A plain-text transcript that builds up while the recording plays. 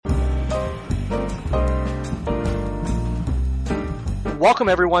Welcome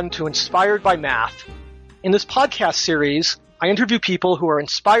everyone to Inspired by Math. In this podcast series, I interview people who are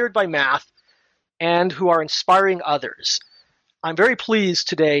inspired by math and who are inspiring others. I'm very pleased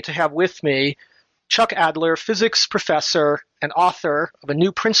today to have with me Chuck Adler, physics professor and author of a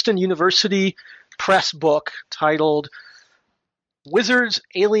new Princeton University Press book titled Wizards,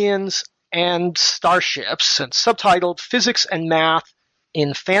 Aliens, and Starships, and subtitled Physics and Math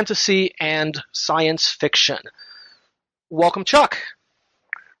in Fantasy and Science Fiction. Welcome, Chuck.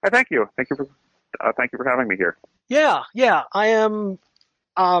 Thank you. Thank you for having me here. Yeah. I am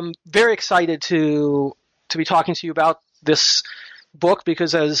very excited to be talking to you about this book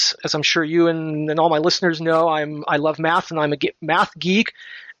because, as I'm sure you and all my listeners know, I love math and I'm a math geek,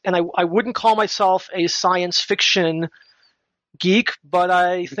 and I wouldn't call myself a science fiction geek, but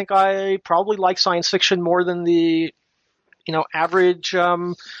I think I probably like science fiction more than the average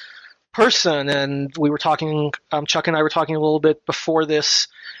person. And we were talking, Chuck and I were talking a little bit before this.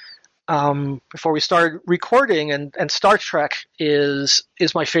 Before we started recording, and Star Trek is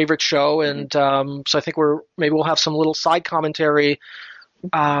my favorite show, and so I think we'll have some little side commentary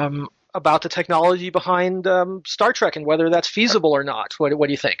about the technology behind Star Trek and whether that's feasible or not. What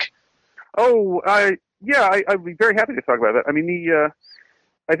do you think? I'd be very happy to talk about that. I mean,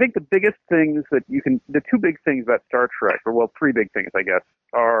 I think the biggest things the two big things about Star Trek, three big things, I guess,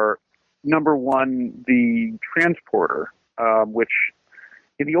 are number one, the transporter, which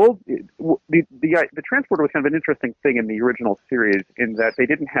in the transporter was kind of an interesting thing in the original series in that they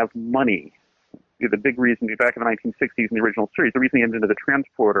didn't have money. The big reason back in the 1960s in the original series, the reason they invented the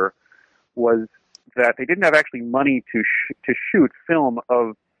transporter was that they didn't have actually money to shoot film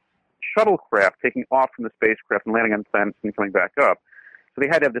of shuttlecraft taking off from the spacecraft and landing on planets and coming back up. So they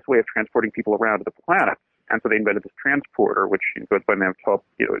had to have this way of transporting people around to the planets, and so they invented this transporter, which goes by the name of,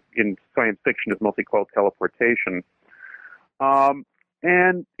 in science fiction is mostly called teleportation.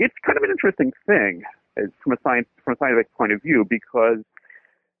 And it's kind of an interesting thing from a scientific point of view, because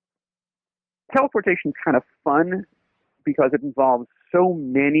teleportation is kind of fun because it involves so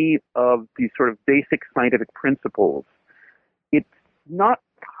many of these sort of basic scientific principles. It's not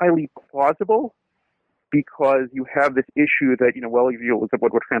highly plausible because you have this issue that,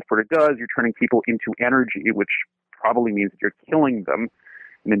 what a transporter does, you're turning people into energy, which probably means that you're killing them,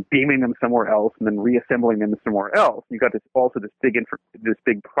 and then beaming them somewhere else, and then reassembling them somewhere else. You've got this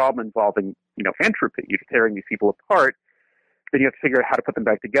big problem involving, entropy. You're tearing these people apart. Then you have to figure out how to put them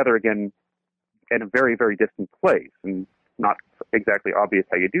back together again in a very, very distant place. And it's not exactly obvious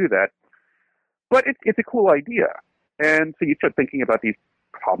how you do that. But it's a cool idea. And so you start thinking about these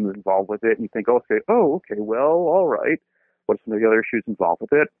problems involved with it, and you think, okay, all right. What are some of the other issues involved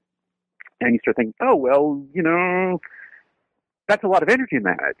with it? And you start thinking, that's a lot of energy to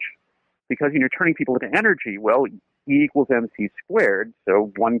manage, because you're turning people into energy. Well, E equals mc squared,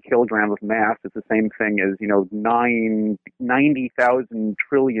 so 1 kilogram of mass is the same thing as 90,000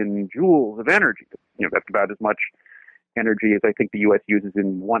 trillion joules of energy. That's about as much energy as I think the U.S. uses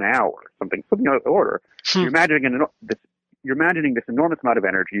in 1 hour, something of the order. You're imagining this enormous amount of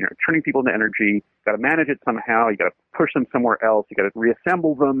energy. You're turning people into energy. You've got to manage it somehow. You got to push them somewhere else. You got to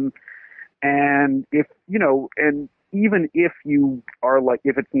reassemble them, and even if you are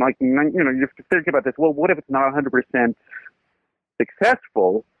if it's not, you have to think about this. Well, what if it's not 100%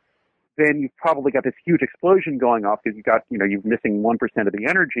 successful? Then you've probably got this huge explosion going off because you're missing 1% of the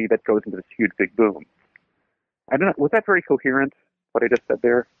energy that goes into this huge big boom. I don't know. Was that very coherent, what I just said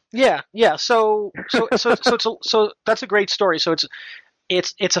there? Yeah. So that's a great story. So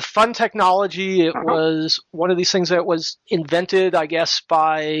it's a fun technology. It was one of these things that was invented, I guess,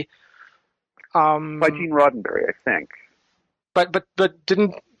 by Gene Roddenberry, I think. But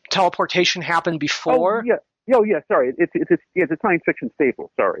didn't teleportation happen before? Oh yeah. Sorry, it's a science fiction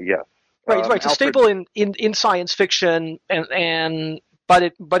staple. Sorry, yes. Right. It's a staple in science fiction, but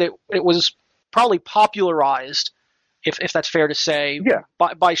it was probably popularized, if that's fair to say,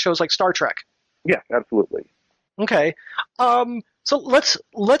 by shows like Star Trek. Yeah, absolutely. Okay. So let's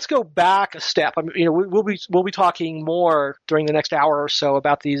go back a step. I mean, we'll be talking more during the next hour or so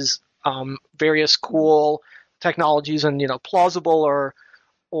about these various cool technologies and plausible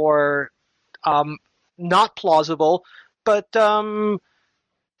or not plausible. But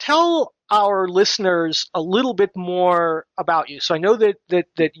tell our listeners a little bit more about you. So I know that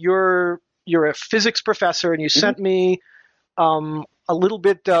you're a physics professor, and you sent me a little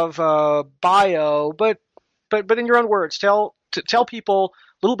bit of bio, but in your own words, tell people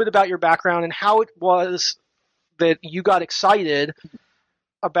a little bit about your background and how it was that you got excited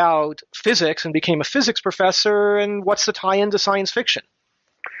about physics and became a physics professor, and what's the tie-in to science fiction?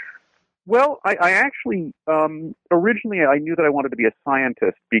 Well, I actually, originally I knew that I wanted to be a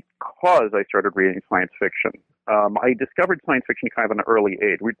scientist because I started reading science fiction. I discovered science fiction kind of at an early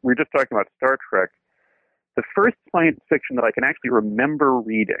age. We were just talking about Star Trek. The first science fiction that I can actually remember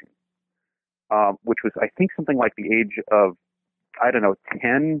reading, which was, I think, something like the age of, I don't know,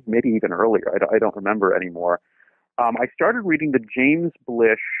 10, maybe even earlier. I don't remember anymore. I started reading the James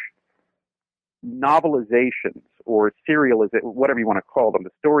Blish novelizations or serialization, whatever you want to call them,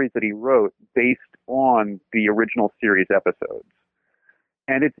 the stories that he wrote based on the original series episodes.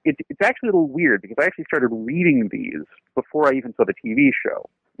 And it's actually a little weird because I actually started reading these before I even saw the TV show.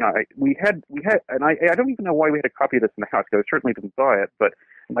 Now, we had, and I don't even know why we had a copy of this in the house because I certainly didn't buy it, but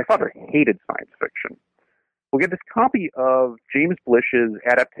my father hated science fiction. We get this copy of James Blish's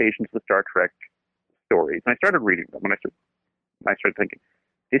adaptations of the Star Trek stories, and I started reading them, and I started thinking,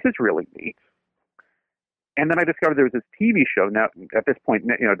 this is really neat. And then I discovered there was this TV show, now at this point,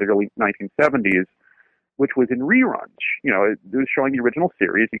 the early 1970s, which was in reruns. It was showing the original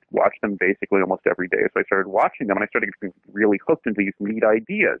series. You could watch them basically almost every day. So I started watching them, and I started getting really hooked into these neat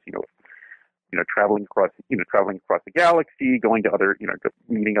ideas. Traveling across the galaxy, going to other,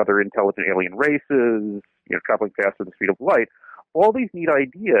 meeting other intelligent alien races, traveling faster than the speed of light. All these neat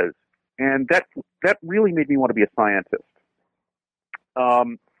ideas, and that really made me want to be a scientist.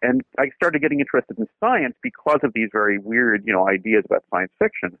 And I started getting interested in science because of these very weird, ideas about science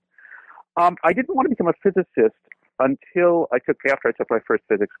fiction. I didn't want to become a physicist until after I took my first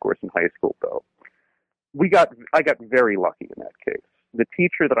physics course in high school, though. I got very lucky in that case. The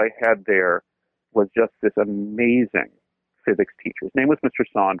teacher that I had there was just this amazing physics teacher. His name was Mr.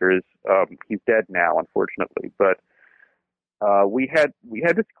 Saunders. He's dead now, unfortunately, but we had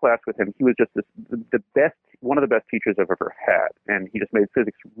this class with him. He was just one of the best teachers I've ever had, and he just made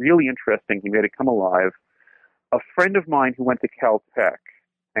physics really interesting. He made it come alive. A friend of mine who went to Caltech,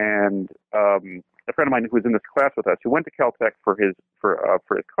 and a friend of mine who was in this class with us, who went to Caltech for his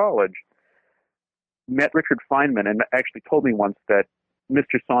college, met Richard Feynman and actually told me once that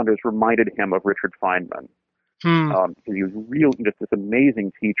Mr. Saunders reminded him of Richard Feynman. Because he was just this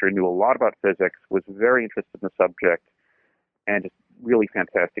amazing teacher, knew a lot about physics, was very interested in the subject, and just really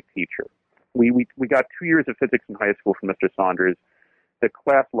fantastic teacher. We got 2 years of physics in high school from Mr. Saunders. The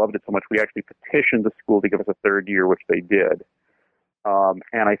class loved it so much we actually petitioned the school to give us a third year, which they did.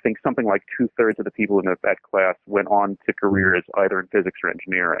 And I think something like 2/3 of the people in that class went on to careers either in physics or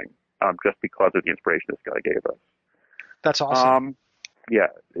engineering, just because of the inspiration this guy gave us. That's awesome.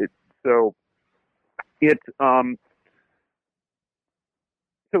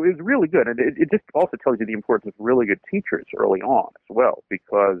 So it was really good, and it just also tells you the importance of really good teachers early on as well,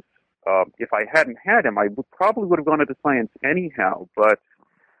 because if I hadn't had him, I probably would have gone into science anyhow, but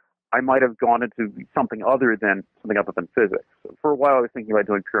I might have gone into something other than physics. So for a while, I was thinking about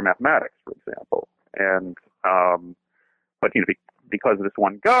doing pure mathematics, for example, and but because of this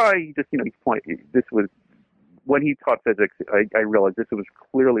one guy, this was when he taught physics. I realized this was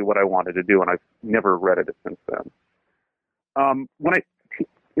clearly what I wanted to do, and I've never regretted it since then.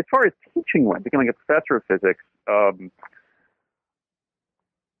 As far as teaching went, becoming a professor of physics,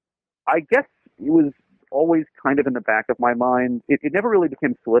 I guess it was always kind of in the back of my mind. It never really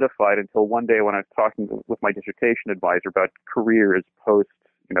became solidified until one day when I was talking with my dissertation advisor about careers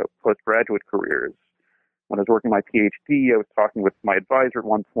postgraduate careers. When I was working my PhD, I was talking with my advisor at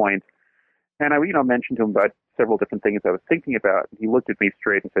one point, and I mentioned to him about several different things I was thinking about. He looked at me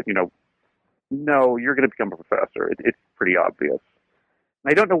straight and said, no, you're going to become a professor. It's pretty obvious.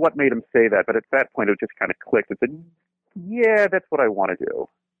 And I don't know what made him say that, but at that point it just kind of clicked and said, yeah, that's what I want to do.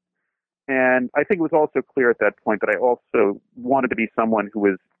 And I think it was also clear at that point that I also wanted to be someone who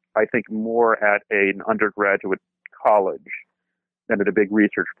was, I think, more at an undergraduate college than at a big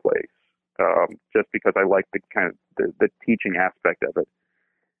research place, just because I liked the teaching aspect of it.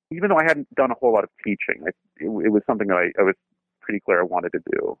 Even though I hadn't done a whole lot of teaching, it was something that I was pretty clear I wanted to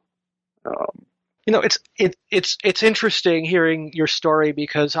do. It's interesting hearing your story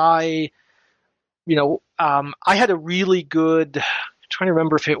because I had a really good, I'm trying to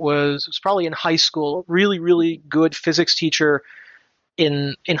remember if it was probably in high school, really, really good physics teacher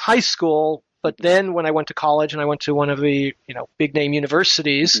in high school. But then when I went to college and I went to one of the, big name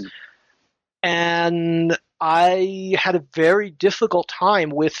universities, and I had a very difficult time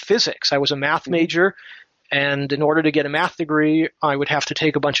with physics. I was a math major, and in order to get a math degree, I would have to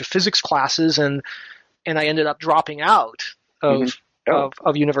take a bunch of physics classes, and I ended up dropping out of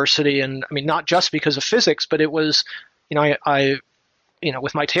university. And I mean, not just because of physics, but it was, I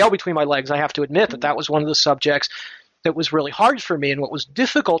with my tail between my legs, I have to admit that was one of the subjects that was really hard for me. And what was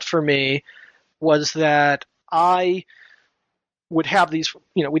difficult for me was that I would have these,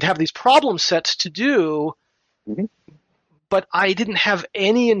 we'd have these problem sets to do, Mm-hmm. but I didn't have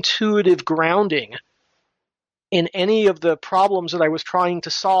any intuitive grounding in any of the problems that I was trying to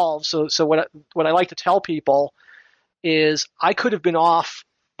solve. So what I like to tell people is I could have been off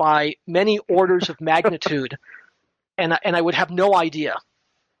by many orders of magnitude, and I would have no idea,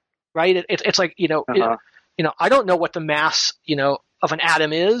 right? It's like I don't know what the mass of an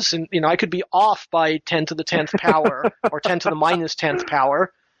atom is, and I could be off by 10 to the 10th power or 10 to the minus 10th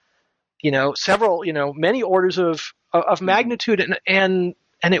power, several many orders of magnitude, and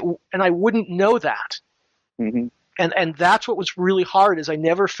I wouldn't know that. Mm-hmm. And that's what was really hard, is I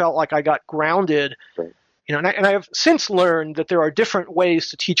never felt like I got grounded. Right. And I have since learned that there are different ways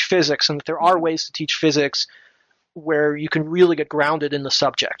to teach physics, and that there are ways to teach physics where you can really get grounded in the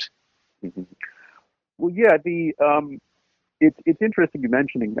subject. Mm-hmm. Well, yeah, it's interesting you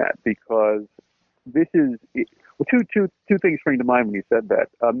mentioning that, because this is two things spring to mind when you said that.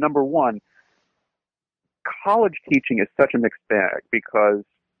 Number one, college teaching is such a mixed bag, because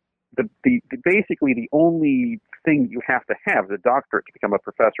basically the only thing you have to have is a doctorate to become a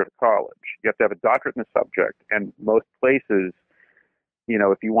professor at college. You have to have a doctorate in the subject, and most places,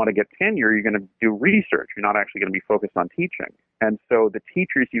 if you want to get tenure, you're going to do research. You're not actually going to be focused on teaching. And so the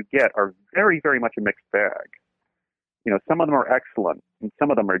teachers you get are very, very much a mixed bag. Some of them are excellent, and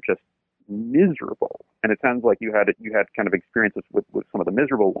some of them are just miserable. And it sounds like you had kind of experiences with some of the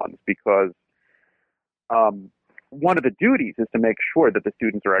miserable ones, because one of the duties is to make sure that the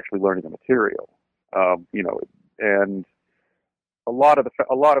students are actually learning the material. And a lot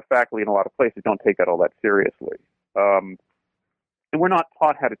of faculty in a lot of places don't take that all that seriously. And we're not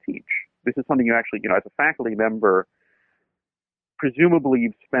taught how to teach. This is something you actually, as a faculty member, presumably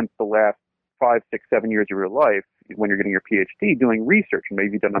you've spent the last 5, 6, 7 years of your life, when you're getting your PhD, doing research, and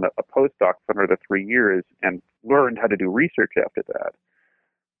maybe you've done a postdoc for another 3 years and learned how to do research after that.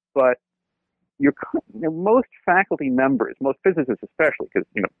 But most faculty members, most physicists especially, because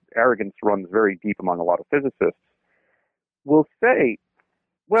arrogance runs very deep among a lot of physicists, will say,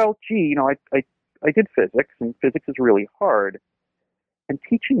 "Well, gee, I did physics, and physics is really hard, and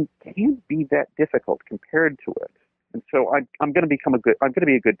teaching can't be that difficult compared to it. And so I'm going to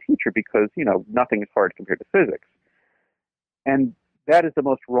be a good teacher because nothing is hard compared to physics." And that is the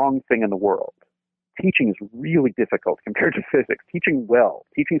most wrong thing in the world. Teaching is really difficult compared to physics. Teaching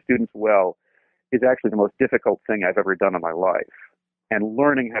students well, is actually the most difficult thing I've ever done in my life. And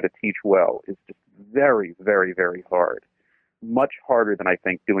learning how to teach well is just very, very, very hard. Much harder than I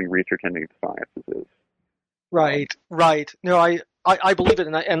think doing research in the sciences is. Right. No, I believe it,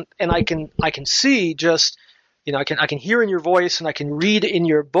 and I can see just, I can hear in your voice, and I can read in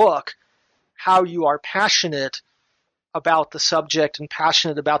your book how you are passionate about the subject and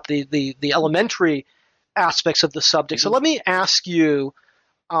passionate about the elementary aspects of the subject. Mm-hmm. So let me ask you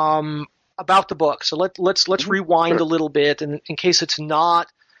about the book. So let's Mm-hmm. rewind Sure. a little bit, and in case it's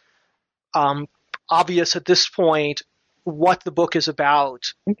not obvious at this point what the book is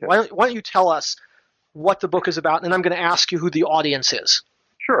about. Okay. Why don't you tell us what the book is about, and I'm going to ask you who the audience is.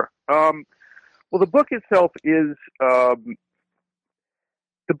 Sure. Well, the book itself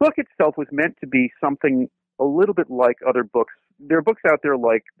was meant to be something a little bit like other books. There are books out there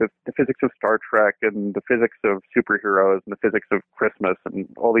like the physics of Star Trek and the physics of superheroes and the physics of Christmas and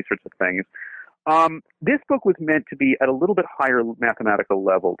all these sorts of things. This book was meant to be at a little bit higher mathematical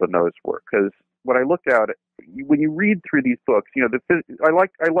level than those were, because what I looked at, when you read through these books, I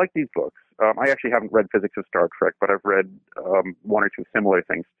like these books. I actually haven't read Physics of Star Trek, but I've read one or two similar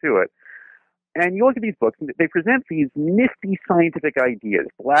things to it. And you look at these books, and they present these nifty scientific ideas,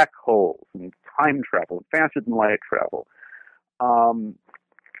 black holes and time travel, faster than light travel.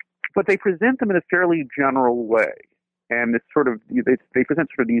 But they present them in a fairly general way. And it's they present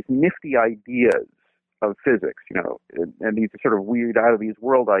sort of these nifty ideas of physics, and these sort of weird, out of these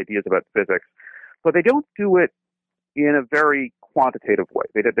world ideas about physics. But they don't do it in a very quantitative way.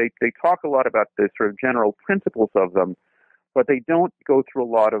 They talk a lot about the sort of general principles of them, but they don't go through a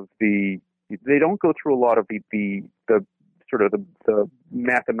lot of the sort of the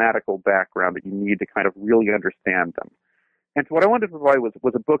mathematical background that you need to kind of really understand them. And so what I wanted to provide was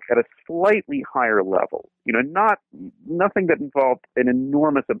a book at a slightly higher level, nothing that involved a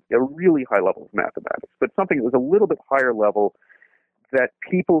really high level of mathematics, but something that was a little bit higher level that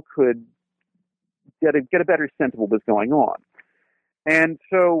people could get a better sense of what was going on. And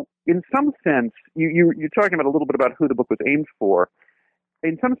so in some sense, you're talking about a little bit about who the book was aimed for.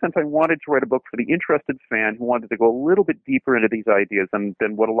 In some sense, I wanted to write a book for the interested fan who wanted to go a little bit deeper into these ideas than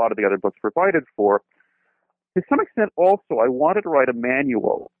what a lot of the other books provided for. To some extent, also, I wanted to write a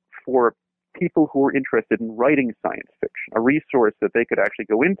manual for people who were interested in writing science fiction, a resource that they could actually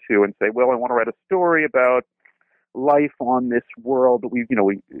go into and say, well, I want to write a story about life on this world that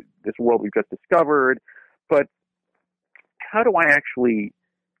this world we've just discovered, but how do I actually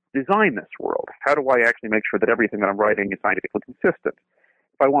design this world? How do I actually make sure that everything that I'm writing is scientifically consistent?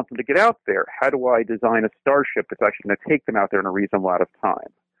 If I want them to get out there, how do I design a starship that's actually going to take them out there in a reasonable amount of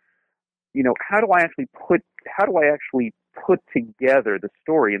time? How do I actually put together the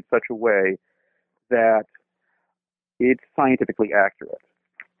story in such a way that it's scientifically accurate?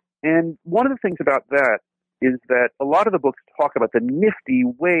 And one of the things about that is that a lot of the books talk about the nifty,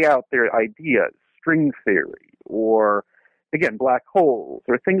 way out there ideas, string theory, or, again, black holes,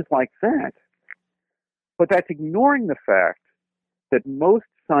 or things like that. But that's ignoring the fact that most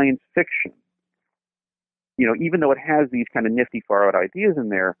science fiction, even though it has these kind of nifty, far-out ideas in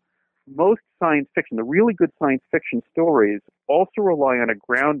there, most science fiction, the really good science fiction stories, also rely on a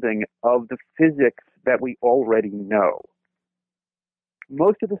grounding of the physics that we already know.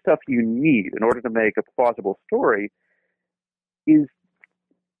 Most of the stuff you need in order to make a plausible story is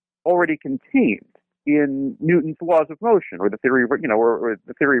already contained in Newton's laws of motion, or the theory of, or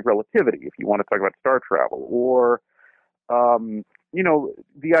the theory of relativity, if you want to talk about star travel, or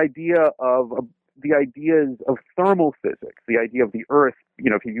the ideas of thermal physics, the idea of the Earth.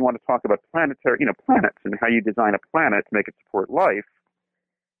 If you want to talk about planets and how you design a planet to make it support life,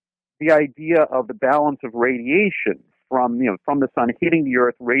 the idea of the balance of radiation from the sun hitting the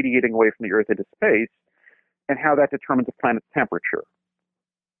Earth, radiating away from the Earth into space, and how that determines a planet's temperature.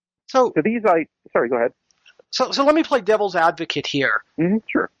 So sorry, go ahead. So let me play devil's advocate here. Mm-hmm,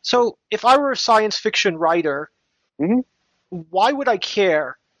 sure. So if I were a science fiction writer, mm-hmm. why would I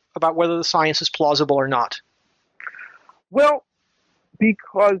care about whether the science is plausible or not? Well,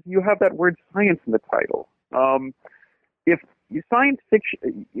 because you have that word science in the title. If science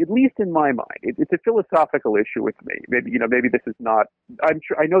fiction, at least in my mind, it's a philosophical issue with me. Maybe this is not.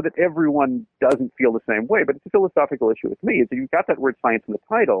 I know that everyone doesn't feel the same way, but it's a philosophical issue with me. Is that you've got that word science in the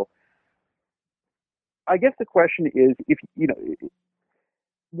title. I guess the question is,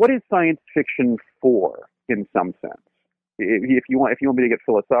 what is science fiction for, in some sense? If you want me to get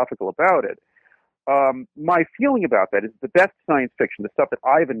philosophical about it, my feeling about that is the best science fiction, the stuff that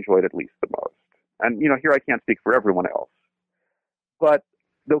I've enjoyed at least the most, and here I can't speak for everyone else, but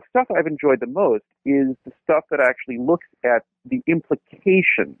the stuff I've enjoyed the most is the stuff that actually looks at the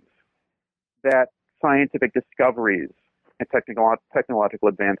implications that scientific discoveries and technological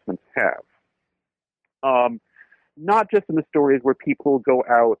advancements have. Not just in the stories where people go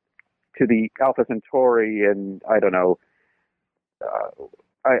out to the Alpha Centauri and I don't know.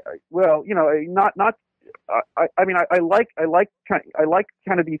 I like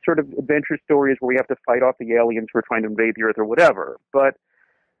kind of these sort of adventure stories where we have to fight off the aliens who are trying to invade the Earth or whatever. But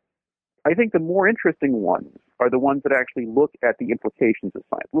I think the more interesting ones are the ones that actually look at the implications of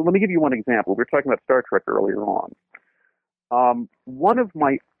science. Well, let me give you one example. We were talking about Star Trek earlier on. One of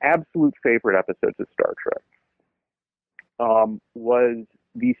my absolute favorite episodes of Star Trek was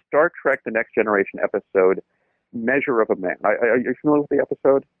the Star Trek The Next Generation episode, Measure of a Man. Are you familiar with the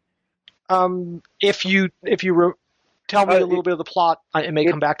episode? If you tell me a little bit of the plot, it may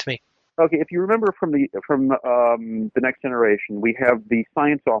come back to me. Okay, if you remember from The Next Generation, we have the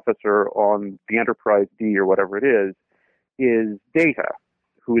science officer on the Enterprise D or whatever it is Data,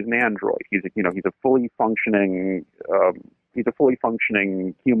 who is an android. He's a fully functioning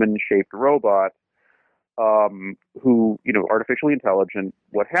human-shaped robot, who artificially intelligent,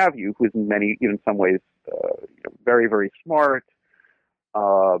 what have you, who is in some ways very, very smart.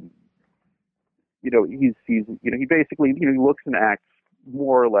 He basically he looks and acts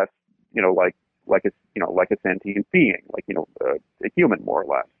more or less like a sentient being, a human more or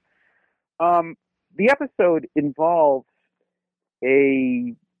less. The episode involves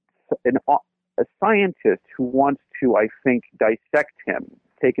a scientist who wants to, I think, dissect him,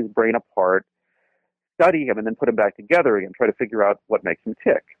 take his brain apart, study him, and then put him back together again, try to figure out what makes him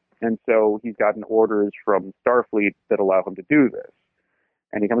tick. And so he's gotten orders from Starfleet that allow him to do this.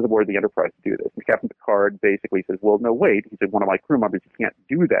 And he comes aboard the Enterprise to do this. And Captain Picard basically says, well, no, wait. He said, one of my crew members, you can't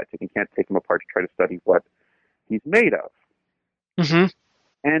do that. You can't take him apart to try to study what he's made of. Mm-hmm.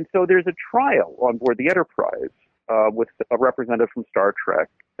 And so there's a trial on board the Enterprise with a representative from Starfleet,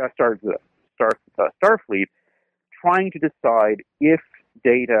 trying to decide if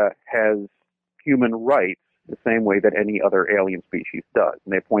Data has human rights the same way that any other alien species does.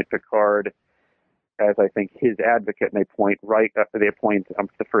 And they appoint Picard as, I think, his advocate, and they appoint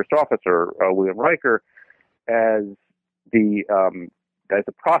the first officer, William Riker, as the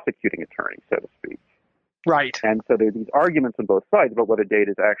prosecuting attorney, so to speak. Right. And so there are these arguments on both sides about whether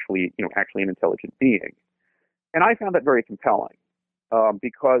Data is actually, actually an intelligent being. And I found that very compelling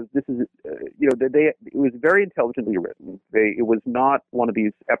because this is, it was very intelligently written. It was not one of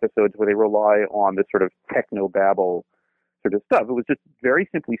these episodes where they rely on this sort of techno-babble sort of stuff. It was just very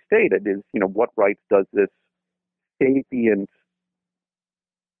simply stated is, what rights does this sapient,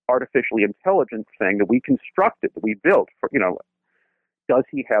 artificially intelligent thing that we constructed, that we built, does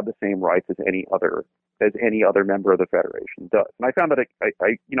he have the same rights as any other member of the Federation does? And I found that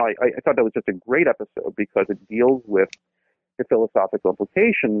I thought that was just a great episode because it deals with the philosophical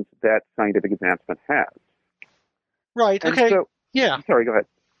implications that scientific advancement has. Right. And okay. So, yeah. Sorry. Go ahead.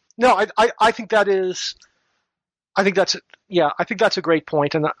 No, I think that is. I think that's a great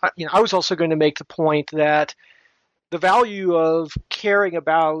point, and I was also going to make the point that the value of caring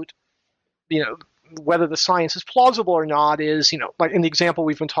about, whether the science is plausible or not is, like in the example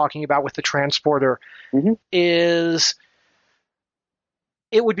we've been talking about with the transporter, is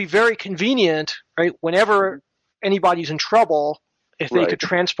it would be very convenient, right, whenever anybody's in trouble, if they could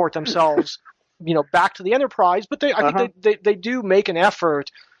transport themselves, back to the Enterprise. But I think they do make an effort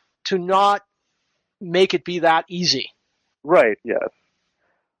to not make it be that easy. Right. Yes.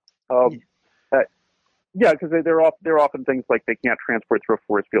 Yeah, because they're often things like they can't transport through a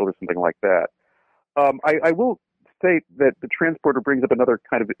force field or something like that. I will state that the transporter brings up another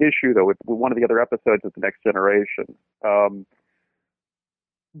kind of issue, though, with one of the other episodes of The Next Generation.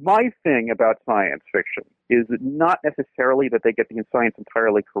 My thing about science fiction is not necessarily that they get the science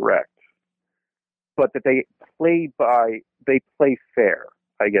entirely correct, but that they play fair,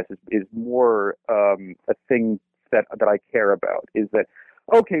 I guess, is more a thing that I care about, is that,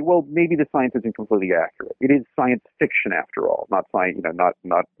 okay, well, maybe the science isn't completely accurate. It is science fiction, after all, not science, not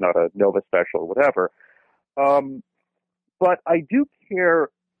a Nova special or whatever. But I do care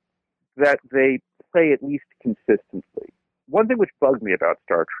that they play at least consistently. One thing which bugged me about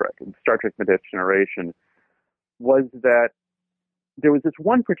Star Trek and Star Trek: The Next Generation was that there was this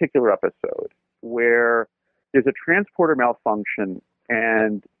one particular episode where there's a transporter malfunction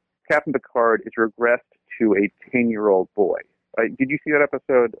and Captain Picard is regressed to a 10-year-old boy. Did you see that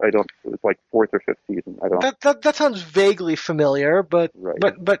episode? It was like fourth or fifth season. That sounds vaguely familiar, but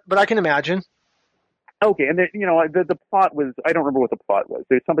I can imagine. Okay, and the plot was, I don't remember what the plot was.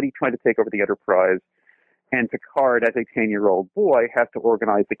 There's somebody trying to take over the Enterprise, and Picard, as a 10-year-old boy, has to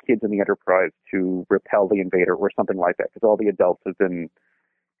organize the kids in the Enterprise to repel the invader or something like that, because all the adults have been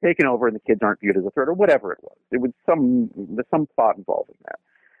taken over and the kids aren't viewed as a threat, or whatever it was. It was some plot involving that.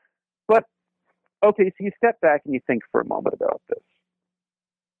 But, okay, so you step back and you think for a moment about this.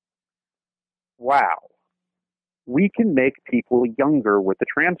 Wow. We can make people younger with the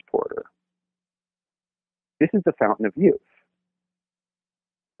transporter. This is the fountain of youth.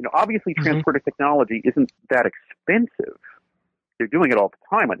 Obviously, transporter technology isn't that expensive. They're doing it all the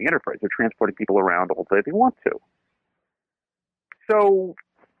time on the Enterprise. They're transporting people around all the way they want to. So,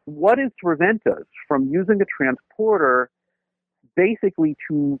 what is to prevent us from using the transporter basically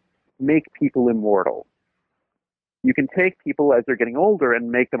to make people immortal? You can take people as they're getting older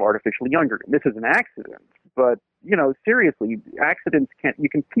and make them artificially younger. This is an accident, but seriously, accidents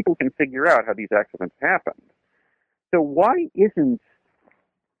people can figure out how these accidents happen. So why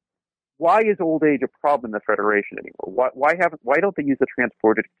is old age a problem in the Federation anymore? Why don't they use the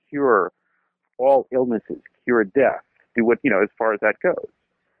transporter to cure all illnesses, cure death, do what, as far as that goes?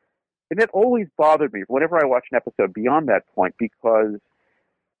 And it always bothered me whenever I watch an episode beyond that point, because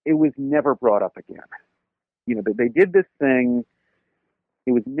it was never brought up again. They did this thing.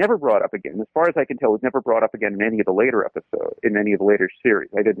 It was never brought up again. As far as I can tell, it was never brought up again in any of the later episodes, in any of the later series.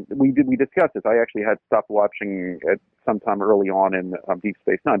 We discussed this. I actually had stopped watching at sometime early on in Deep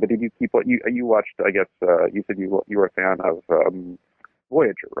Space Nine. But did you keep what you watched? I guess you said you were a fan of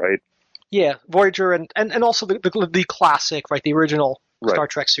Voyager, right? Yeah, Voyager and also the classic, right, the original Star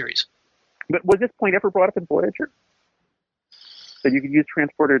Trek series. But was this point ever brought up in Voyager? That you could use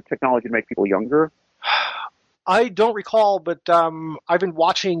transporter technology to make people younger? I don't recall, but I've been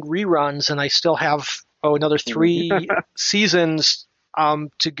watching reruns, and I still have another 3 seasons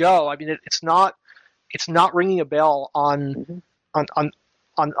to go. I mean, it's not ringing a bell on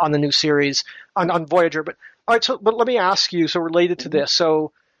the new series on Voyager. But all right, but let me ask you. So related to this,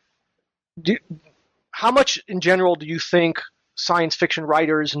 so how much in general do you think science fiction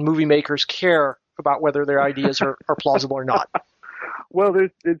writers and movie makers care about whether their ideas are plausible or not? Well,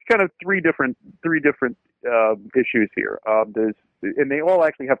 there's kind of three different issues here. And they all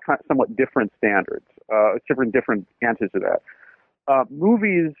actually have somewhat different standards, different answers to that.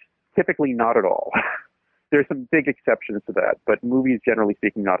 Movies, typically not at all. There's some big exceptions to that, but movies, generally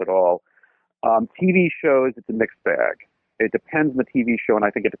speaking, not at all. TV shows, it's a mixed bag. It depends on the TV show, and I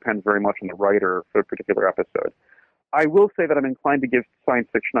think it depends very much on the writer for a particular episode. I will say that I'm inclined to give science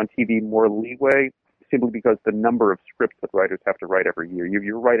fiction on TV more leeway, simply because the number of scripts that writers have to write every year.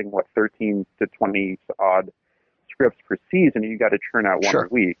 You're writing, 13 to 20 odd scripts per season, and you got to churn out one a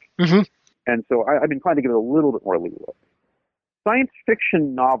week. Mm-hmm. And so I'm inclined to give it a little bit more leeway. Science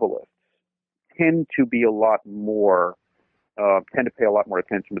fiction novelists tend to be a lot more, tend to pay a lot more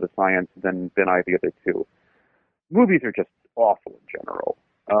attention to the science than either the other two. Movies are just awful in general.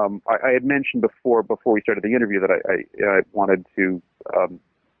 I had mentioned before we started the interview that I wanted to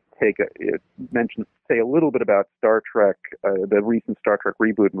say a little bit about Star Trek, the recent Star Trek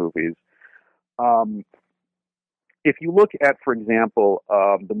reboot movies. If you look at, for example,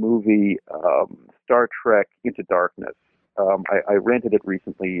 the movie Star Trek Into Darkness, I rented it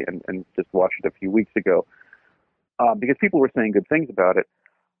recently and just watched it a few weeks ago because people were saying good things about it.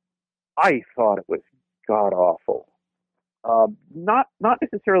 I thought it was god awful. Not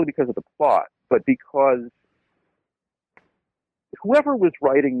necessarily because of the plot, but because whoever was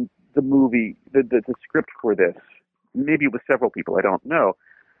writing the movie, the script for this, maybe it was several people, I don't know,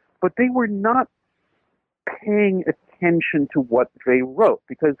 but they were not paying attention to what they wrote,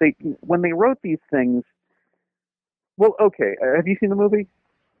 because when they wrote these things, well, okay, have you seen the movie?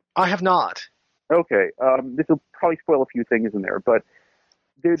 I have not. Okay, this will probably spoil a few things in there, but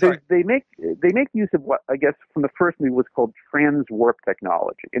they make use of what I guess from the first movie was called transwarp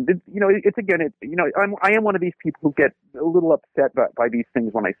technology, and I am one of these people who get a little upset by these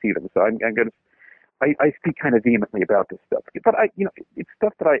things when I see them, so I'm going to. I speak kind of vehemently about this stuff, but it's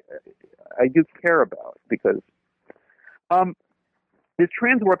stuff that I do care about, because this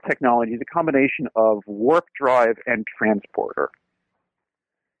transwarp technology is a combination of warp drive and transporter.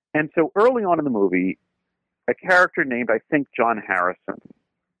 And so early on in the movie, a character named, I think, John Harrison,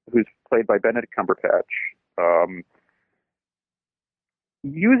 who's played by Benedict Cumberbatch,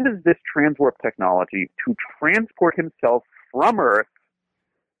 uses this transwarp technology to transport himself from Earth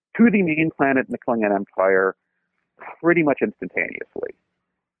to the main planet in the Klingon Empire pretty much instantaneously.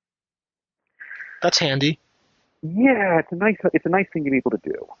 That's handy. Yeah, it's a nice thing to be able to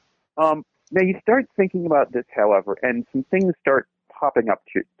do. Now you start thinking about this, however, and some things start popping up.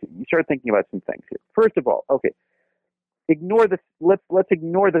 You start thinking about some things here. First of all, okay, ignore this. Let's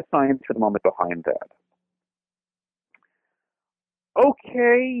ignore the science for the moment behind that.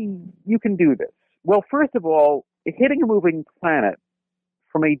 Okay, you can do this. Well, first of all, hitting a moving planet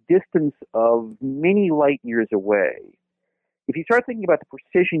from a distance of many light years away, if you start thinking about the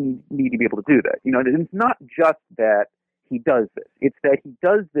precision you need to be able to do that, it's not just that he does this. It's that he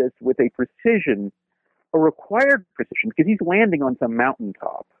does this with a precision, a required precision, because he's landing on some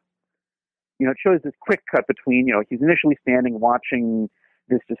mountaintop. It shows this quick cut between, he's initially standing watching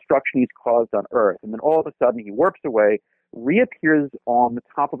this destruction he's caused on Earth, and then all of a sudden he warps away, reappears on the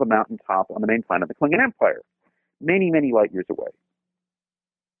top of a mountaintop on the main planet of the Klingon Empire, many, many light years away.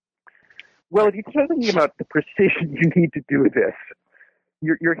 Well, if you start thinking about the precision you need to do this,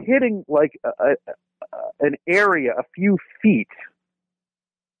 you're hitting like an area a few feet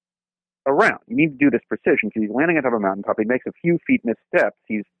around. You need to do this precision because he's landing on top of a mountaintop. He makes a few feet missteps.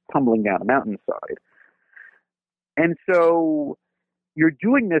 He's tumbling down a mountainside. And so you're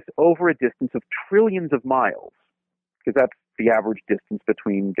doing this over a distance of trillions of miles, because that's the average distance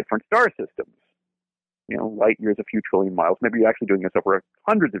between different star systems. Light years, a few trillion miles. Maybe you're actually doing this over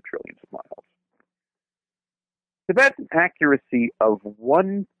hundreds of trillions of miles. So that's an accuracy of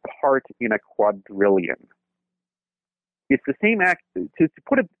 1 part in a quadrillion. It's the same to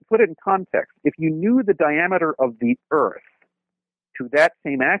put it in context. If you knew the diameter of the Earth to that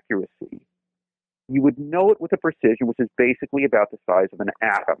same accuracy, you would know it with a precision which is basically about the size of an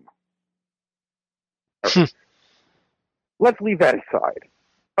atom. Right. Let's leave that aside.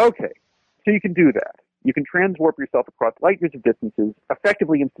 Okay, so you can do that. You can transwarp yourself across light years of distances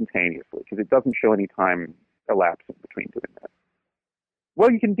effectively instantaneously, because it doesn't show any time elapsing between doing that.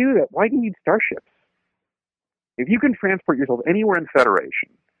 Well, you can do that. Why do you need starships? If you can transport yourself anywhere in Federation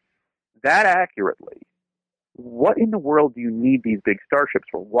that accurately, what in the world do you need these big starships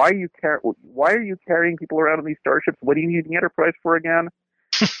for? Why are you carrying people around in these starships? What do you need the Enterprise for again?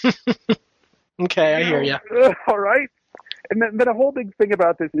 Okay, I hear you. All right. And then a whole big thing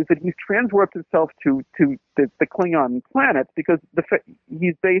about this is that he's transwarped himself to the Klingon planets because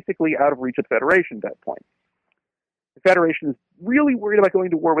he's basically out of reach of the Federation at that point. The Federation is really worried about going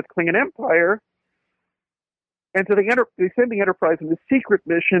to war with Klingon Empire, and so they send the Enterprise on this secret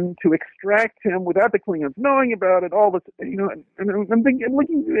mission to extract him without the Klingons knowing about it. All this, and I'm thinking, I'm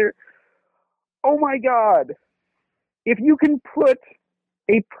looking there. Oh my God! If you can put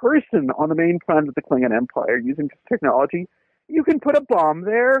a person on the main planet of the Klingon Empire using this technology, you can put a bomb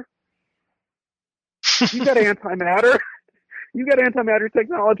there. You got antimatter. You got antimatter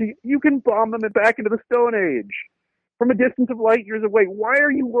technology. You can bomb them back into the Stone Age from a distance of light years away. Why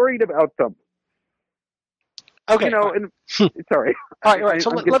are you worried about them? Okay. And sorry. All right. So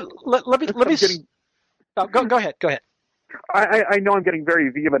let me. Go ahead. Go ahead. I know I'm getting very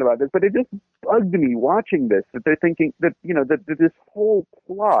vehement about this, but it just bugged me watching this, that they're thinking that, that this whole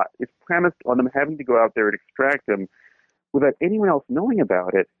plot is premised on them having to go out there and extract them without anyone else knowing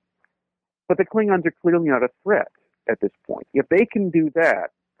about it. But the Klingons are clearly not a threat at this point. If they can do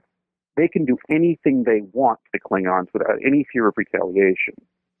that, they can do anything they want to the Klingons without any fear of retaliation.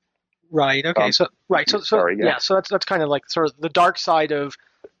 Right. Okay. So that's kind of like sort of the dark side of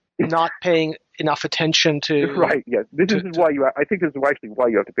not paying enough attention to. Right. Yes. I think this is actually why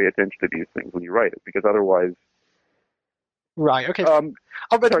you have to pay attention to these things when you write it, because otherwise. Right. Okay.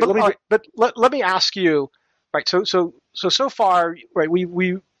 Let me ask you. Right. So far, right.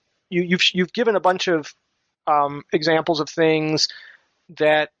 You've given a bunch of examples of things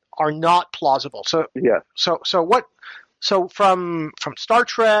that are not plausible. So yeah. So from Star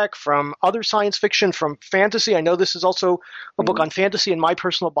Trek, from other science fiction, from fantasy. I know this is also a book on fantasy, and my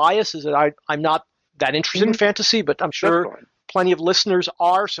personal bias is that I'm not that interested in fantasy, but I'm sure plenty of listeners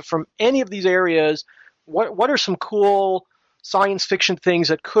are. So from any of these areas, what are some cool science fiction things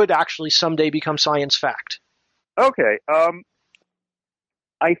that could actually someday become science fact? Okay.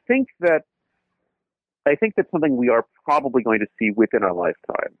 I think that something we are probably going to see within our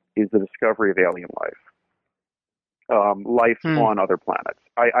lifetime is the discovery of alien life. Life on other planets.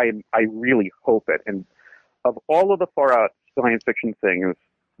 I really hope it. And of all of the far out science fiction things,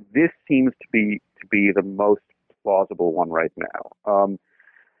 this seems to be the most plausible one right now.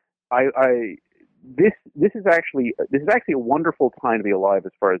 This is actually a wonderful time to be alive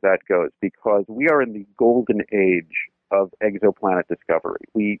as far as that goes, because we are in the golden age of exoplanet discovery.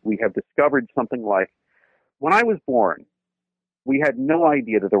 We have discovered something like, when I was born, we had no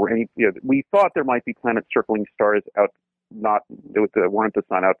idea that there were any. We thought there might be planets circling stars out, weren't the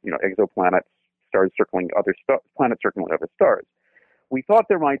sun out. Exoplanets, stars circling other planets circling other stars. We thought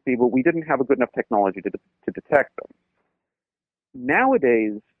there might be, but we didn't have a good enough technology to detect them.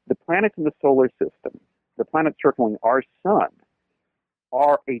 Nowadays, the planets in the solar system, the planets circling our sun,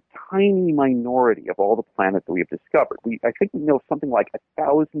 are a tiny minority of all the planets that we have discovered. I think we know something like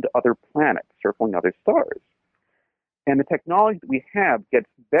 1,000 other planets circling other stars. And the technology that we have gets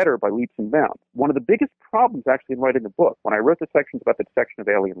better by leaps and bounds. One of the biggest problems actually in writing the book, when I wrote the sections about the detection of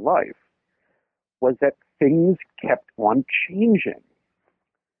alien life, was that things kept on changing.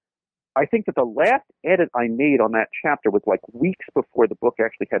 I think that the last edit I made on that chapter was like weeks before the book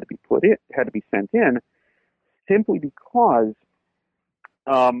actually had to be sent in, simply because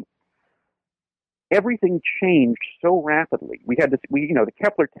everything changed so rapidly. The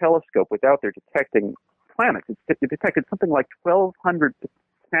Kepler telescope was out there detecting planets. It detected something like 1,200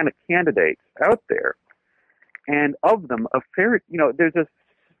 planet candidates out there, and of them, there's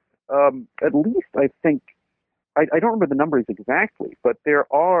at least, I think, I don't remember the numbers exactly, but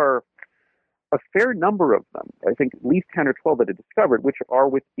there are a fair number of them, I think at least 10 or 12 that are discovered, which are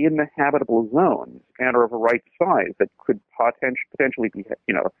within the habitable zones and are of a right size that could potentially be,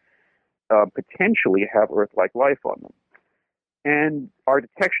 potentially have Earth-like life on them. And our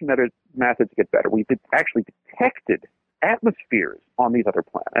detection methods get better. We've actually detected atmospheres on these other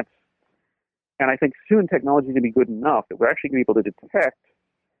planets. And I think soon technology is going to be good enough that we're actually going to be able to detect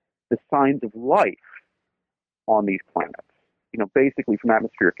the signs of life on these planets, basically from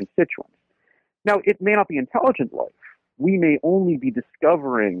atmospheric constituents. Now, it may not be intelligent life. We may only be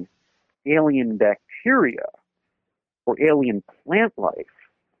discovering alien bacteria or alien plant life.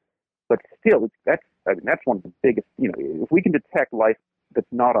 But still, that's one of the biggest, if we can detect life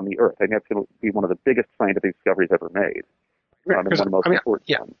that's not on the Earth, I think that's going to be one of the biggest scientific discoveries ever made. One of the most important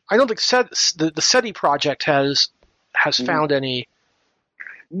ones. I don't think the SETI project has found any.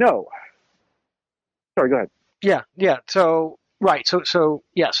 No. Sorry, go ahead. Yeah. So right. So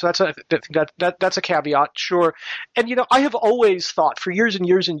that's a caveat, sure. And I have always thought for years and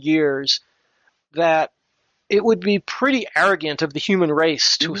years and years that it would be pretty arrogant of the human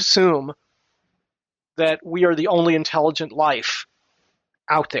race to assume that we are the only intelligent life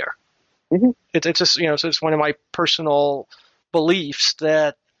out there. Mm-hmm. It's just, it's one of my personal beliefs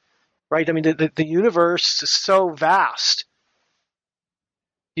that, right? I mean, the universe is so vast.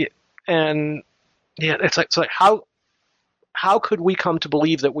 And it's like how could we come to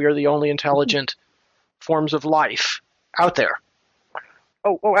believe that we are the only intelligent forms of life out there?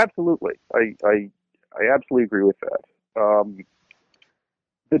 Oh, absolutely. I absolutely agree with that.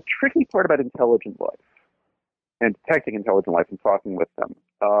 the tricky part about intelligent life and detecting intelligent life and talking with them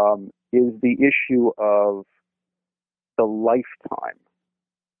is the issue of the lifetime.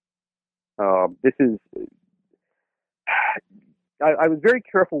 This is. I was very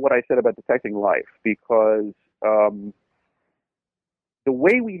careful what I said about detecting life because the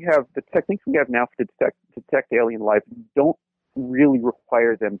way we have the techniques we have now to detect alien life don't really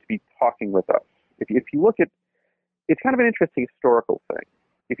require them to be talking with us. If you look at, it's kind of an interesting historical thing.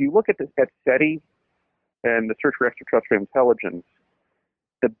 If you look at SETI and the search for extraterrestrial intelligence,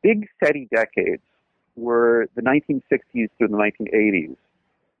 the big SETI decades were the 1960s through the 1980s,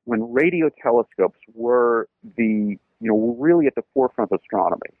 when radio telescopes were really at the forefront of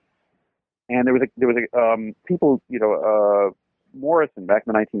astronomy. And there was people, Morrison back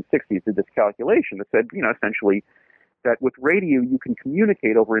in the 1960s did this calculation that said, essentially that with radio you can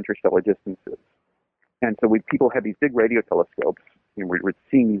communicate over interstellar distances. And so people had these big radio telescopes, we're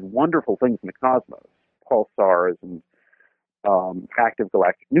seeing these wonderful things in the cosmos, pulsars and active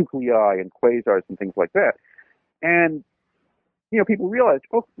galactic nuclei and quasars and things like that. And, people realized,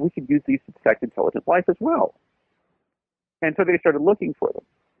 we could use these to detect intelligent life as well. And so they started looking for them.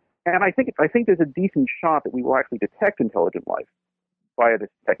 And I think there's a decent shot that we will actually detect intelligent life via this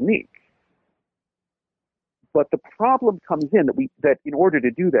technique. But the problem comes in that in order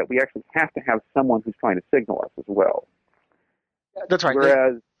to do that, we actually have to have someone who's trying to signal us as well. That's right.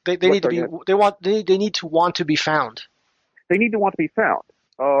 Whereas they need to be they need to want to be found. They need to want to be found.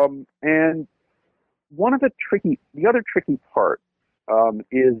 And the other tricky part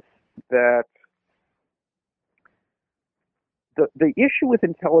is that the issue with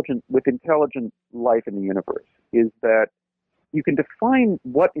intelligent life in the universe is that you can define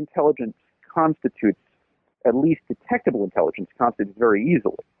what intelligence constitutes, at least detectable intelligence constitutes, very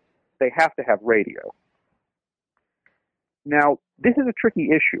easily. They have to have radio. Now, this is a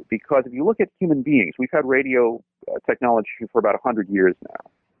tricky issue because if you look at human beings, we've had radio technology for about 100 years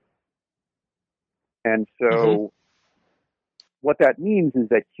now. And so what that means is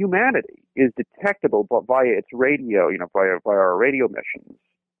that humanity is detectable via its radio, via our radio missions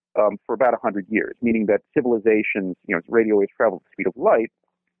for about 100 years, meaning that civilizations, radio waves travel at the speed of light.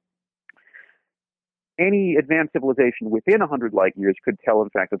 Any advanced civilization within 100 light years could tell, in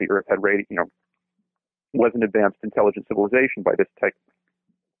fact, that the Earth had radio, was an advanced intelligent civilization by this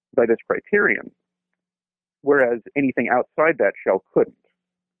criterion, whereas anything outside that shell couldn't.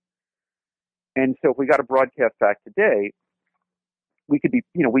 And so if we got a broadcast back today, we could be,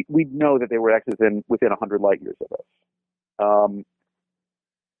 we'd know that they were actually within 100 light years of us.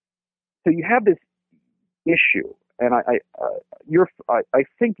 So you have this issue, and I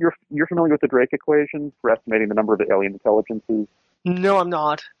think you're familiar with the Drake equation for estimating the number of alien intelligences. No, I'm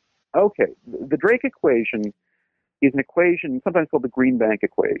not. Okay, the Drake equation is an equation sometimes called the Greenbank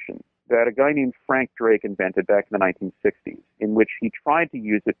equation that a guy named Frank Drake invented back in the 1960s, in which he tried to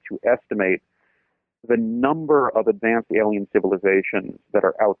use it to estimate the number of advanced alien civilizations that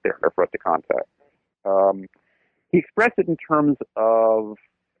are out there for us to contact. He expressed it in terms of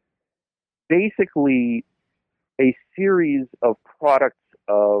basically a series of products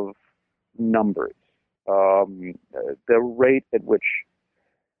of numbers. The rate at which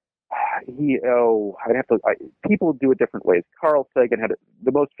people do it different ways. Carl Sagan had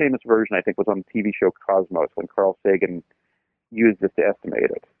the most famous version, I think, was on the TV show Cosmos when Carl Sagan used this to estimate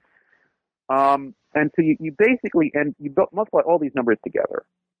it. And so you basically, and you multiply all these numbers together.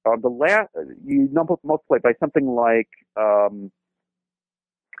 You multiply by something like the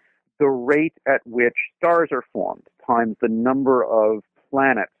rate at which stars are formed times the number of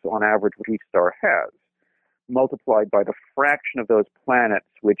planets on average which each star has, multiplied by the fraction of those planets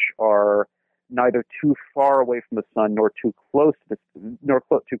which are neither too far away from the sun nor too close to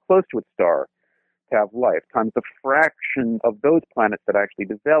its star to have life, times the fraction of those planets that actually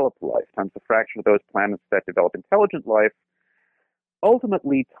develop life, times the fraction of those planets that develop intelligent life,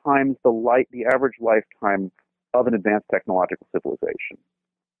 ultimately times the average lifetime of an advanced technological civilization.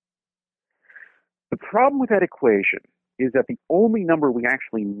 The problem with that equation is that the only number we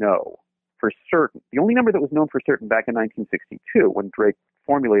actually know for certain, the only number that was known for certain back in 1962 when Drake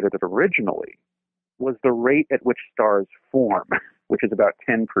formulated it originally, was the rate at which stars form, which is about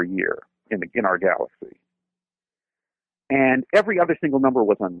 10 per year in our galaxy. And every other single number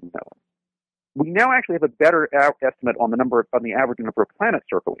was unknown. We now actually have a better estimate on the average number of planets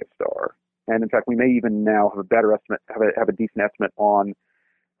circling a star. And in fact, we may even now have a better estimate, have a decent estimate on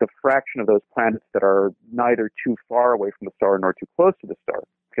the fraction of those planets that are neither too far away from the star nor too close to the star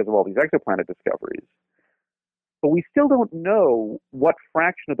because of all these exoplanet discoveries. But we still don't know what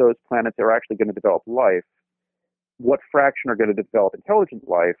fraction of those planets are actually going to develop life, what fraction are going to develop intelligent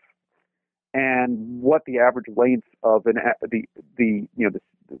life, and what the average length of the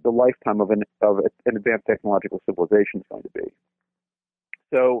lifetime of an advanced technological civilization is going to be.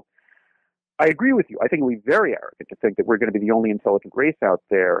 So I agree with you. I think it would be very arrogant to think that we're going to be the only intelligent race out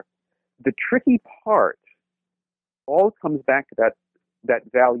there. The tricky part all comes back to that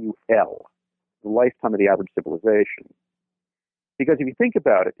value L, the lifetime of the average civilization. Because if you think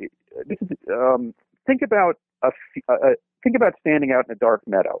about it, think about standing out in a dark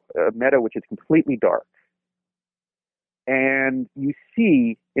meadow, a meadow which is completely dark, and you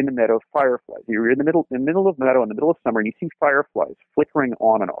see in the meadow fireflies. You're in the middle of the meadow in the middle of summer, and you see fireflies flickering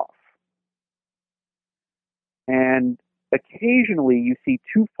on and off. And occasionally you see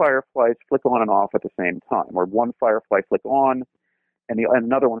two fireflies flick on and off at the same time, or one firefly flick on and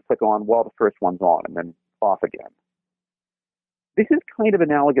another one flick on while the first one's on and then off again. This is kind of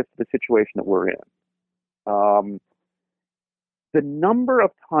analogous to the situation that we're in. The number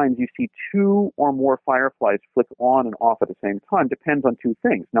of times you see two or more fireflies flick on and off at the same time depends on two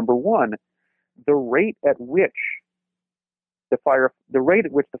things. Number one, the rate at which the fireflies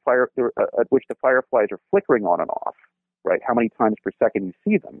are flickering on and off, right? How many times per second you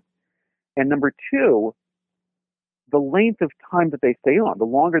see them. And number two, the length of time that they stay on. The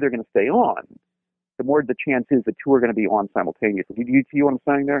longer they're going to stay on, the more the chance is that two are going to be on simultaneously. Do you see what I'm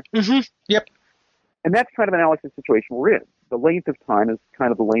saying there? Mm-hmm. Yep. And that's kind of an analogous situation we're in. The length of time is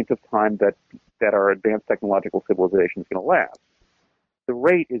kind of the length of time that our advanced technological civilization is going to last. The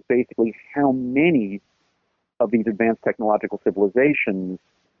rate is basically how many of these advanced technological civilizations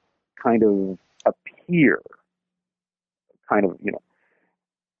kind of appear,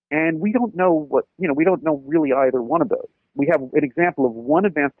 and we don't know we don't know really either one of those. We have an example of one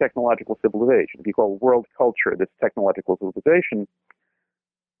advanced technological civilization, if you call world culture this technological civilization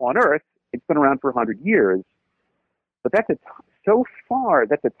on Earth. It's been around for 100 years, but that's a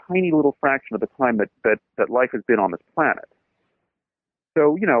tiny little fraction of the time that life has been on this planet.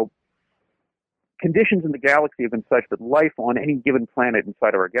 So, conditions in the galaxy have been such that life on any given planet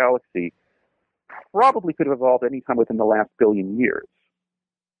inside of our galaxy probably could have evolved any time within the last billion years.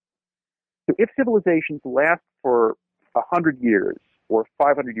 So if civilizations last for 100 years or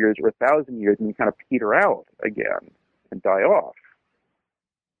 500 years or 1,000 years and you kind of peter out again and die off,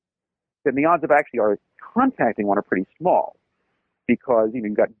 then the odds of actually our contacting one are pretty small, because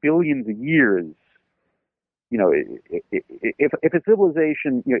you've got billions of years. If a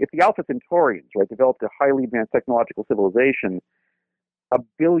civilization, if the Alpha Centaurians, right, developed a highly advanced technological civilization 1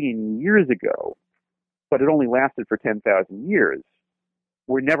 billion years ago, but it only lasted for 10,000 years,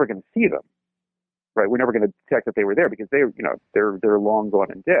 we're never going to see them, right? We're never going to detect that they were there because they're long gone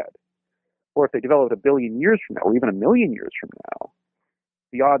and dead. Or if they developed 1 billion years from now, or even 1 million years from now,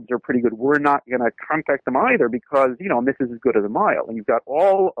 the odds are pretty good we're not going to contact them either, because this is as good as a mile, and you've got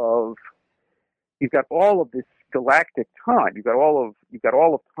all of this galactic time. You've got all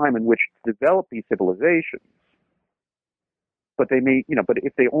of time in which to develop these civilizations. But they may, but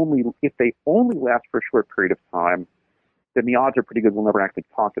if they only last for a short period of time, then the odds are pretty good we'll never actually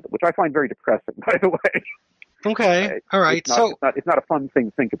talk to them, which I find very depressing, by the way. Okay. All right. It's not a fun thing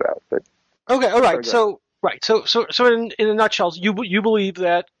to think about, but okay. All right. So in a nutshell, you believe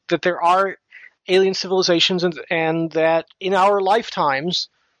that there are alien civilizations and that in our lifetime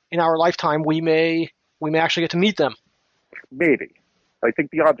we may actually get to meet them. Maybe. I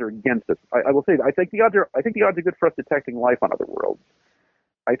think the odds are against us. I will say that I think the odds are good for us detecting life on other worlds.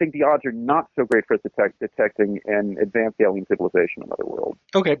 I think the odds are not so great for us detecting an advanced alien civilization on other worlds.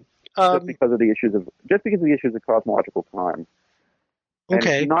 Okay. Just because of the issues of cosmological time.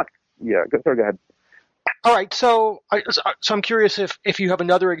 Okay. Go ahead. All right. So I'm curious if you have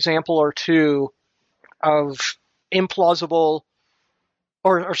another example or two of implausible,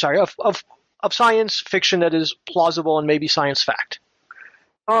 of science fiction that is plausible and maybe science fact.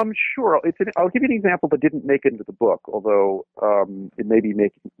 Sure. I'll give you an example that didn't make it into the book, although it may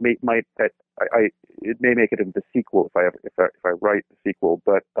make it into the sequel if I write the sequel.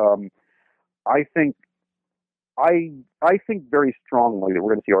 But I think very strongly that we're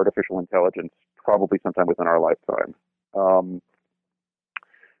going to see artificial intelligence probably sometime within our lifetime.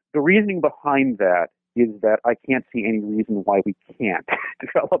 The reasoning behind that is that I can't see any reason why we can't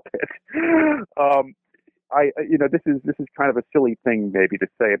develop it. This is kind of a silly thing maybe to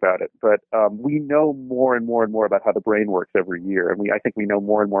say about it, but we know more and more and more about how the brain works every year, and I think we know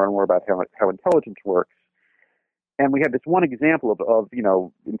more and more about how intelligence works. And we have this one example of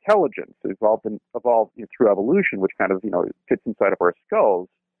intelligence evolved through evolution, which kind of fits inside of our skulls.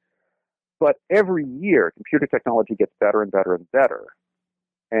 But every year, computer technology gets better and better and better,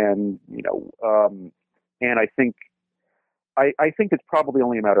 and I think I think it's probably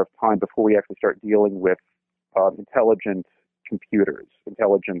only a matter of time before we actually start dealing with intelligent computers,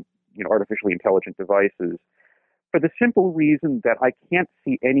 intelligent, artificially intelligent devices, for the simple reason that I can't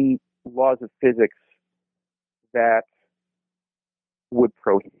see any laws of physics that would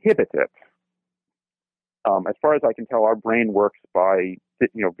prohibit it. As far as I can tell, our brain works by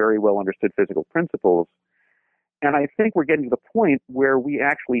very well understood physical principles, and I think we're getting to the point where we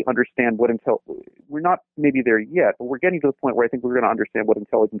actually understand what we're not maybe there yet, but we're getting to the point where I think we're going to understand what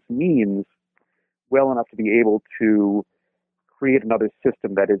intelligence means well enough to be able to create another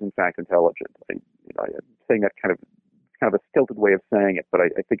system that is in fact intelligent. I'm saying that kind of a stilted way of saying it, but I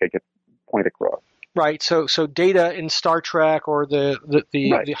think I get the point across. Right. So Data in Star Trek, or the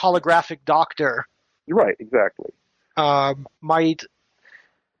Right. the holographic doctor. You're right. Exactly. Might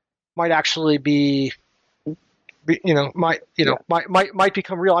actually be, might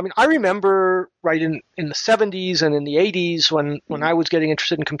become real. I mean, I remember right in the 70s and in the 80s when I was getting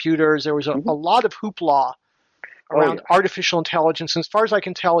interested in computers, there was a lot of hoopla around artificial intelligence. And as far as I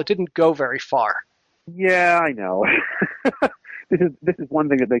can tell, it didn't go very far. Yeah, I know. This is one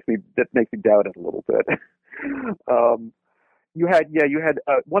thing that makes me doubt it a little bit. You had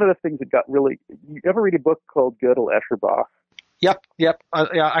one of the things that got really. You ever read a book called Gödel Escherbach? Yep.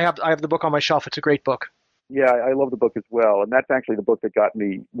 I have the book on my shelf. It's a great book. Yeah, I love the book as well, and that's actually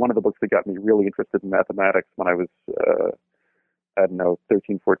one of the books that got me really interested in mathematics when I was, I don't know,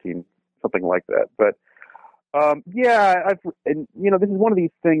 13, 14, something like that. But this is one of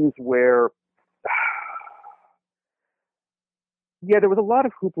these things where, there was a lot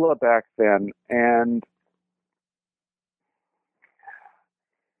of hoopla back then, and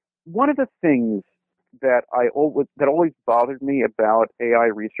one of the things that always bothered me about AI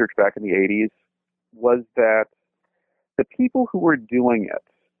research back in the 80s was that the people who were doing it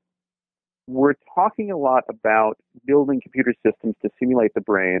were talking a lot about building computer systems to simulate the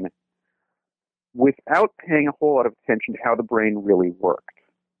brain without paying a whole lot of attention to how the brain really worked.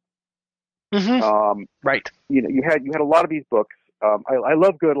 Mm-hmm. Right. You had a lot of these books. I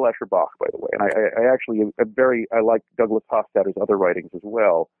love Gödel Escherbach, by the way, and I actually I like Douglas Hofstadter's other writings as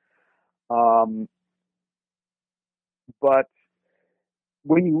well. But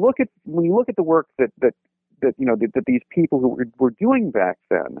when you look at the work that these people who were doing back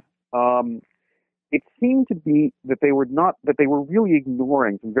then, it seemed to be that they were really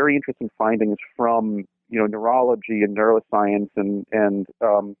ignoring some very interesting findings from neurology and neuroscience and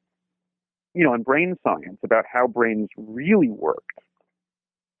brain science about how brains really worked,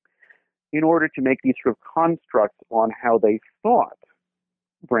 in order to make these sort of constructs on how they thought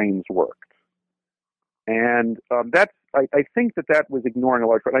brains worked. And I think that was ignoring a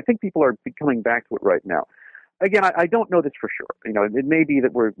large part. I think people are coming back to it right now. Again, I don't know this for sure. It may be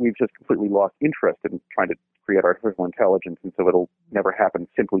that we've just completely lost interest in trying to create artificial intelligence, and so it'll never happen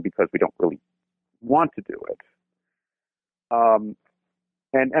simply because we don't really want to do it.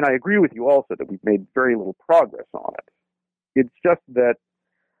 And I agree with you also that we've made very little progress on it. It's just that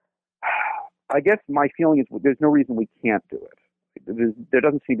I guess my feeling is there's no reason we can't do it. There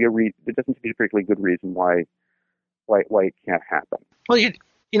doesn't seem to be there doesn't seem to be a particularly good reason why it can't happen. Well,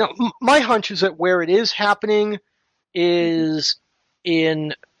 my hunch is that where it is happening is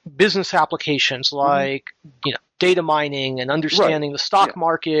in business applications like data mining and understanding the stock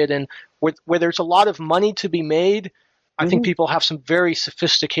market, and where there's a lot of money to be made. I think people have some very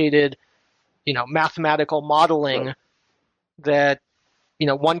sophisticated, mathematical modeling that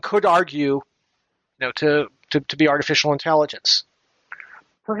one could argue to be artificial intelligence.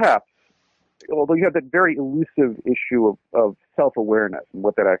 Perhaps. Although you have that very elusive issue of self-awareness and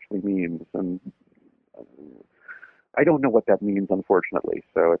what that actually means, and I don't know what that means, unfortunately.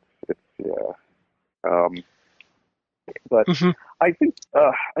 So it's but I think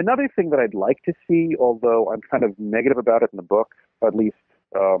another thing that I'd like to see, although I'm kind of negative about it in the book, at least,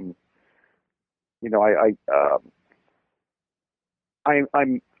 I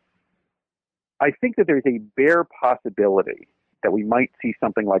think that there's a bare possibility that we might see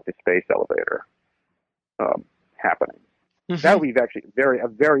something like the space elevator happening. That would be actually a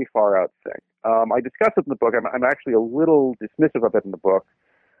very far out thing. I discuss it in the book. I'm actually a little dismissive of it in the book,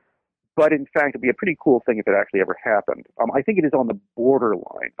 but in fact, it'd be a pretty cool thing if it actually ever happened. I think it is on the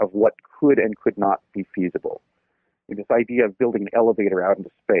borderline of what could and could not be feasible. This idea of building an elevator out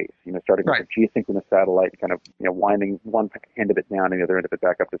into space, starting with a geosynchronous satellite, kind of winding one end of it down and the other end of it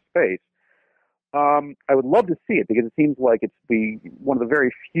back up to space. I would love to see it because it seems like it's one of the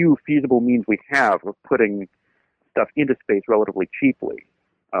very few feasible means we have of putting stuff into space relatively cheaply.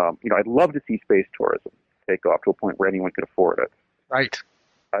 I'd love to see space tourism take off to a point where anyone could afford it. Right.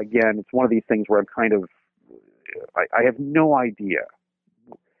 Again, it's one of these things where I'm kind of, I have no idea.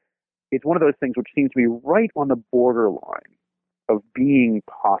 It's one of those things which seems to be right on the borderline of being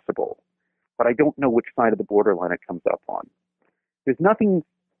possible, but I don't know which side of the borderline it comes up on. There's nothing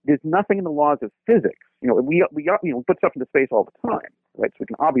in the laws of physics. We put stuff into space all the time, right? So we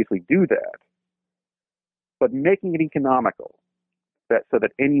can obviously do that. But making it economical, so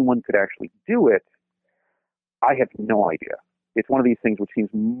that anyone could actually do it, I have no idea. It's one of these things which seems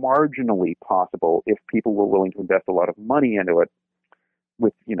marginally possible if people were willing to invest a lot of money into it,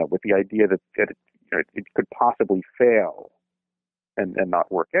 with the idea that it could possibly fail and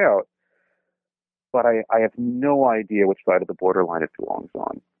not work out. But I have no idea which side of the borderline it belongs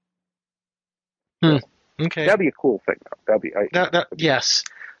on. Okay. That'd be a cool thing, though. Yes.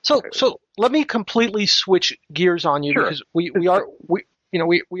 So let me completely switch gears on you, because we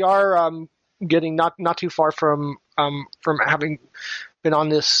are getting not too far from having been on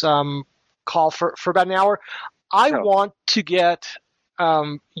this call for about an hour. I want to get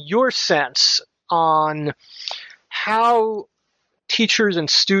your sense on how teachers and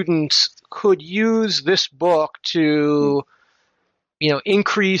students could use this book to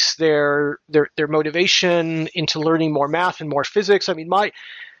increase their motivation into learning more math and more physics. I mean, my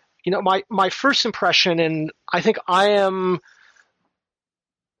first impression, and I think I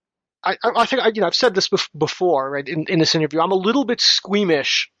think I've said this before, right, in this interview. I'm a little bit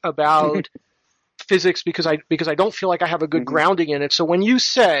squeamish about physics because I don't feel like I have a good grounding in it. So when you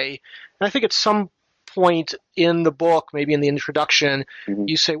say, and I think at some point in the book, maybe in the introduction,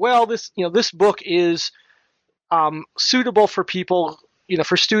 you say, well, this book is suitable for people,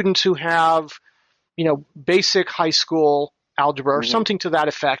 for students who have, basic high school algebra or something to that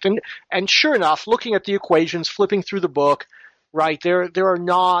effect. And sure enough, looking at the equations, flipping through the book, right, there are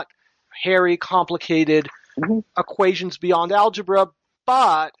not hairy, complicated equations beyond algebra,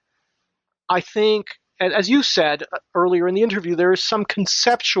 but I think, as you said earlier in the interview, there is some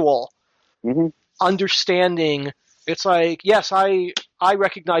conceptual understanding. It's like, yes, I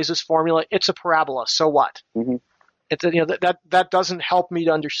recognize this formula. It's a parabola. So what? It's that doesn't help me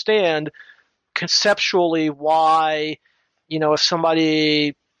to understand conceptually why, if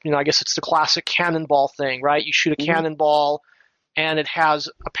somebody, I guess it's the classic cannonball thing, right? You shoot a cannonball and it has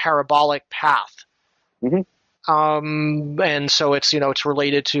a parabolic path. And so it's, it's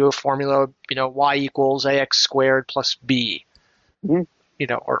related to a formula, y equals ax squared plus b,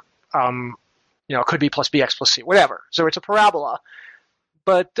 or, it could be plus bx plus c, whatever. So it's a parabola.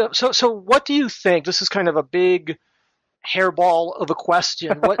 But so what do you think? This is kind of a big hairball of a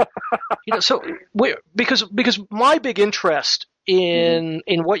question. What, because my big interest in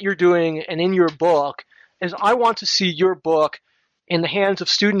what you're doing and in your book is I want to see your book in the hands of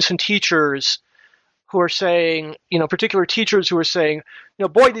students and teachers who are saying, particular teachers who are saying,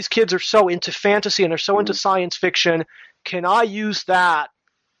 boy, these kids are so into fantasy and they're so into science fiction. Can I use that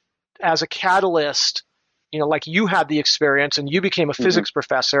as a catalyst? Like you had the experience and you became a physics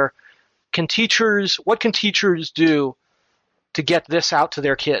professor. What can teachers do to get this out to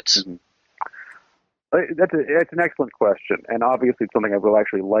their kids? That's an excellent question, and obviously it's something I will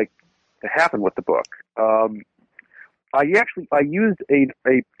actually like to happen with the book. I used a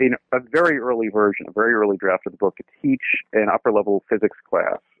very early version, a very early draft of the book to teach an upper level physics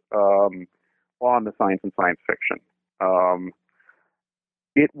class on the science and science fiction.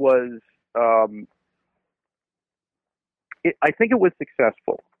 It was, I think it was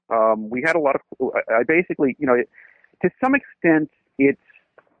successful. We had a lot of, I basically, to some extent, it's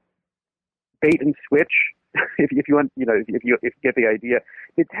bait and switch. if you want, if you get the idea,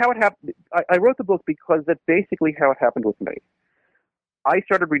 it's how it happened. I wrote the book because that's basically how it happened with me. I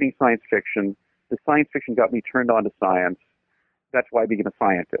started reading science fiction. The science fiction got me turned on to science. That's why I became a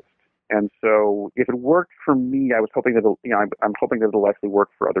scientist. And so, if it worked for me, I was hoping that I'm hoping that it'll actually work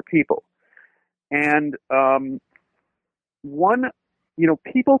for other people. And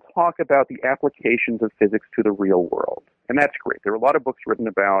people talk about the applications of physics to the real world, and that's great. There are a lot of books written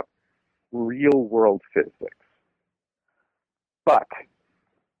about real-world physics. But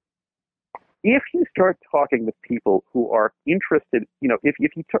if you start talking with people who are interested,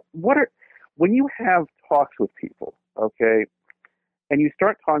 when you have talks with people, okay, and you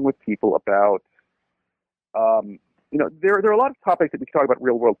start talking with people about, there are a lot of topics that we can talk about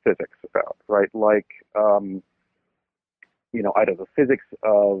real-world physics about, right? Like, I don't know, physics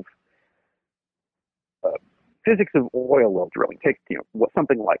of oil well drilling. Take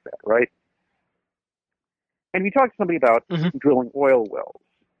something like that, right? And if you talk to somebody about drilling oil wells,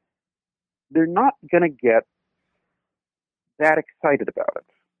 they're not going to get that excited about it.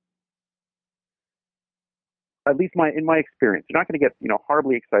 At least in my experience, they're not going to get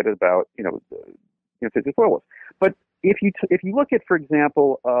horribly excited about physics foibles. But if you look at, for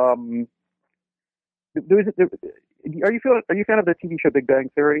example, are you a fan of the TV show Big Bang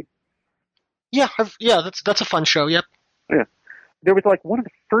Theory? Yeah, that's a fun show. Yep. Yeah. There was like one of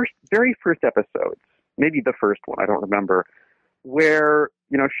the very first episodes, maybe the first one, I don't remember, where,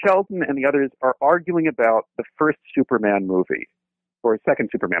 Sheldon and the others are arguing about the first Superman movie, or second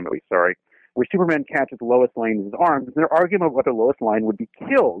Superman movie, sorry, where Superman catches Lois Lane in his arms, and they're arguing about whether Lois Lane would be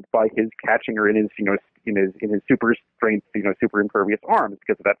killed by his catching her in his, in his super strength, super impervious arms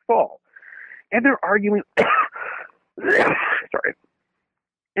because of that fall. And they're arguing, sorry,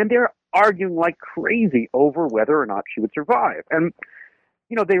 and they're arguing like crazy over whether or not she would survive. And,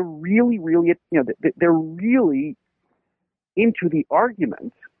 they really, really, they're really into the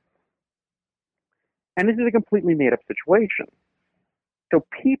argument. And this is a completely made up situation. So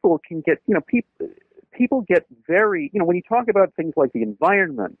people can get, people get very, when you talk about things like the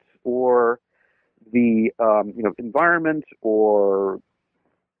environment or the, environment or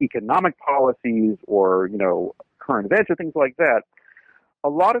economic policies or, current events or things like that, a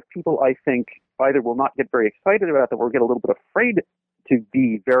lot of people, I think, either will not get very excited about them or get a little bit afraid to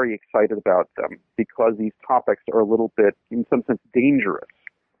be very excited about them because these topics are a little bit, in some sense, dangerous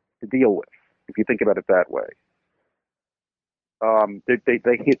to deal with, if you think about it that way.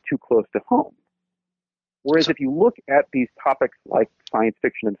 They hit too close to home. Whereas if you look at these topics like science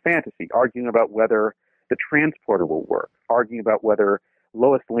fiction and fantasy, arguing about whether the transporter will work, arguing about whether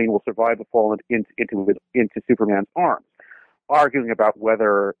Lois Lane will survive the fall into Superman's arms, arguing about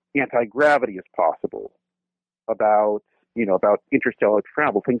whether anti-gravity is possible, about interstellar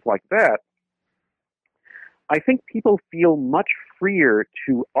travel, things like that, I think people feel much freer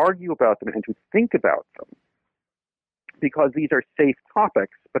to argue about them and to think about them because these are safe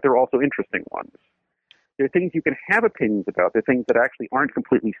topics, but they're also interesting ones. They're things you can have opinions about. They're things that actually aren't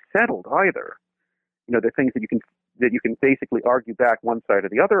completely settled either. They're things that you can basically argue back one side or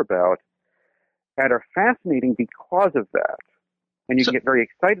the other about, and are fascinating because of that. And you can get very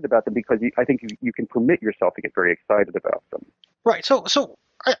excited about them because I think you can permit yourself to get very excited about them. Right. So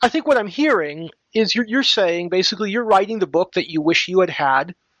I think what I'm hearing is you're saying basically you're writing the book that you wish you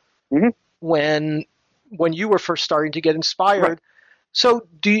had mm-hmm. when you were first starting to get inspired. Right. So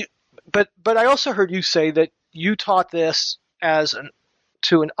but I also heard you say that you taught this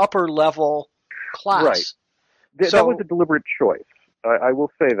to an upper level class. Right. That was a deliberate choice. I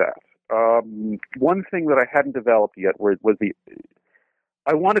will say that. One thing that I hadn't developed yet was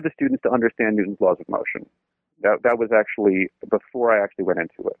I wanted the students to understand Newton's laws of motion. That was actually before I actually went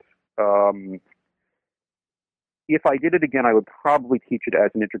into it. If I did it again, I would probably teach it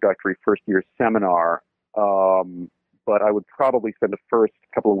as an introductory first-year seminar, but I would probably spend the first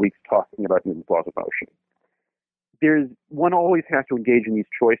couple of weeks talking about Newton's laws of motion. One always has to engage in these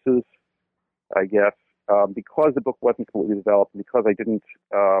choices, I guess, because the book wasn't completely developed, because I didn't.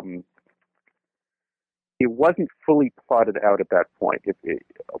 It wasn't fully plotted out at that point.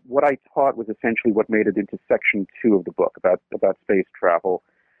 What I taught was essentially what made it into section 2 of the book about space travel,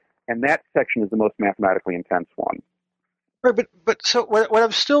 and that section is the most mathematically intense one. Right, but so what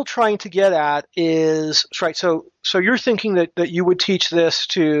I'm still trying to get at is right. So you're thinking that you would teach this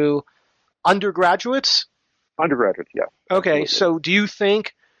to undergraduates? Undergraduates, yes. Okay, absolutely. so do you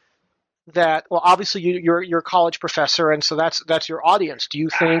think that? Well, obviously you're a college professor, and so that's your audience. Do you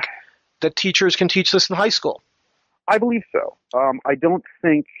think that teachers can teach this in high school? I believe so. I don't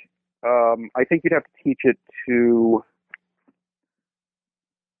think. I think you'd have to teach it to.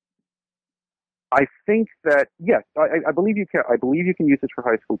 I think that yes, I believe you can. I believe you can use this for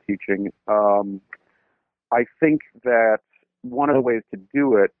high school teaching. I think that one of the ways to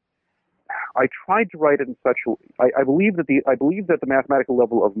do it. I tried to write it in such a. I believe that the mathematical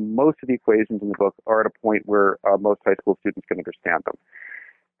level of most of the equations in the book are at a point where most high school students can understand them.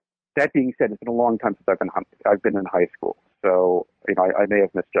 That being said, it's been a long time since I've been in high school, so I may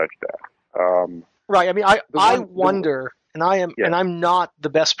have misjudged that. Right. I mean, I wonder, and I am, and I'm not the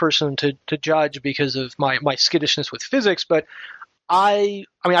best person to judge because of my skittishness with physics, but I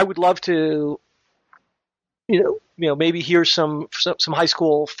mean, I would love to, maybe hear some high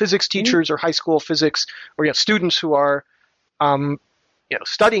school physics teachers or high school physics or students who are,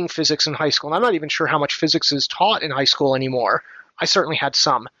 studying physics in high school. And I'm not even sure how much physics is taught in high school anymore. I certainly had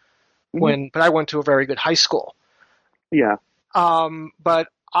some. But I went to a very good high school. Yeah. But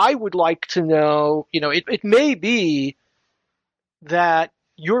I would like to know, it may be that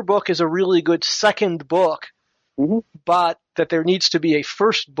your book is a really good second book, but that there needs to be a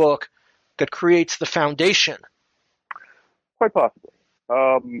first book that creates the foundation. Quite possibly.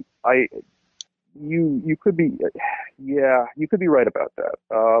 You could be, you could be right about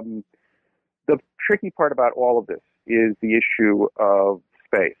that. the tricky part about all of this is the issue of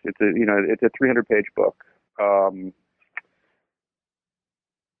space. It's a 300-page book.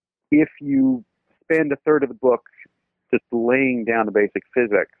 If you spend a third of the book just laying down the basic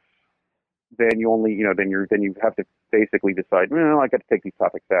physics, then you have to basically decide, well, I got to take these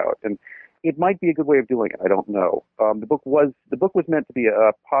topics out, and it might be a good way of doing it. I don't know. The book was meant to be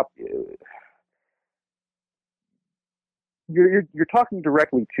a pop. You're talking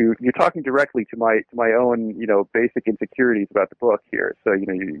directly to my own basic insecurities about the book here. So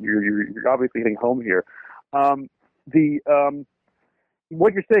you're obviously hitting home here.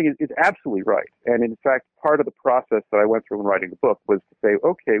 What you're saying is absolutely right, and in fact, part of the process that I went through in writing the book was to say,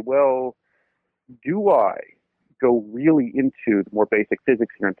 okay, well, do I go really into the more basic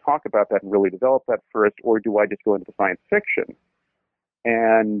physics here and talk about that and really develop that first, or do I just go into science fiction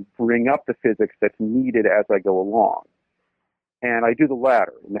and bring up the physics that's needed as I go along? And I do the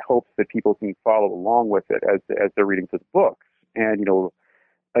latter in the hopes that people can follow along with it as they're reading through the books. And,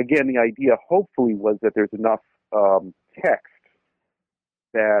 again, the idea hopefully was that there's enough text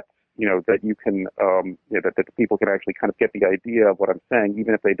that that you can that people can actually kind of get the idea of what I'm saying,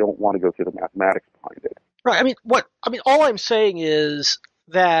 even if they don't want to go through the mathematics behind it. Right. All I'm saying is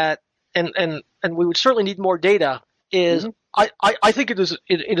that, and we would certainly need more data. Is I think it is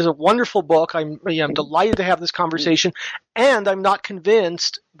a wonderful book. I'm delighted to have this conversation, and I'm not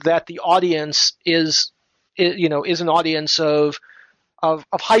convinced that the audience is an audience of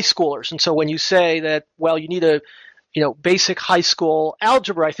high schoolers. And so when you say that, well, you need a basic high school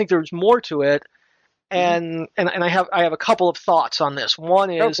algebra, I think there's more to it. And I have a couple of thoughts on this. One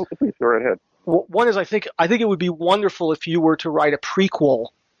is, please go right ahead. One is I think it would be wonderful if you were to write a prequel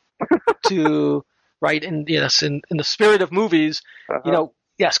to right in the spirit of movies.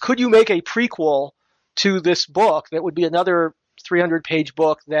 Yes, could you make a prequel to this book that would be another 300-page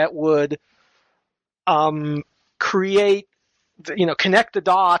book that would create connect the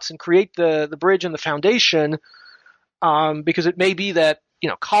dots and create the bridge and the foundation. Because it may be that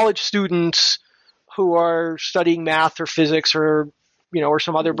college students who are studying math or physics or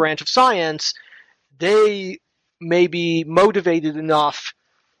some other branch of science, they may be motivated enough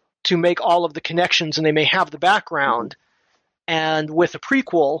to make all of the connections, and they may have the background. And with a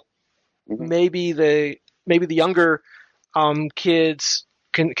prequel, maybe the younger kids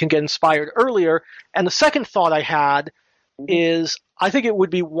can get inspired earlier. And the second thought I had is I think it would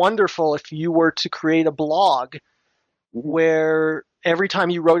be wonderful if you were to create a blog where every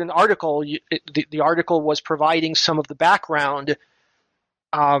time you wrote an article, the article was providing some of the background,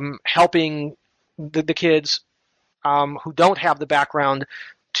 helping the kids who don't have the background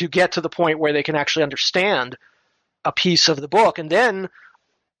to get to the point where they can actually understand a piece of the book. And then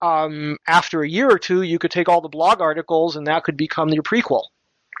after a year or two, you could take all the blog articles and that could become your prequel.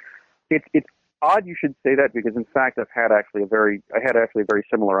 It's odd you should say that, because in fact I had actually a very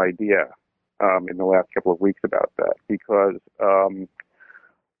similar idea in the last couple of weeks about that, because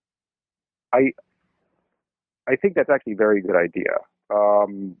I think that's actually a very good idea.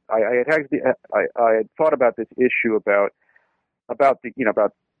 I had thought about this issue about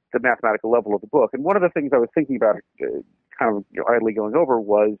the mathematical level of the book, and one of the things I was thinking about, kind of idly going over,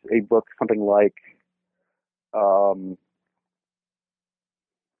 was a book something like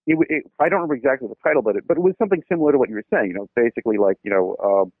I don't remember exactly the title, but it was something similar to what you were saying. Basically like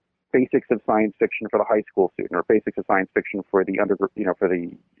basics of science fiction for the high school student, or basics of science fiction for the for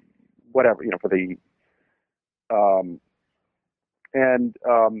the whatever, for the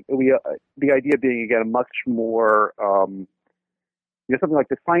the idea being, again, a much more something like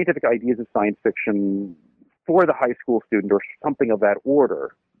the scientific ideas of science fiction for the high school student, or something of that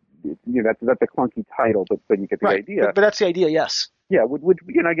order. That's a clunky title, but you get the idea. But that's the idea, yes. Yeah, would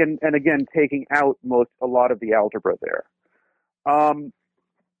again taking out a lot of the algebra there. I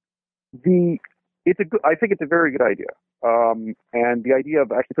think it's a very good idea. And the idea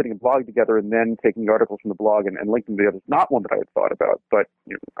of actually putting a blog together and then taking the articles from the blog and linking them together is not one that I had thought about, but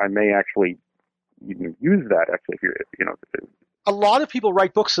I may actually use that actually if you're A lot of people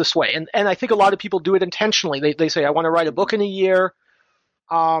write books this way, and I think a lot of people do it intentionally. They say, I want to write a book in a year,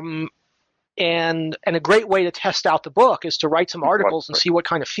 and a great way to test out the book is to write some articles and see what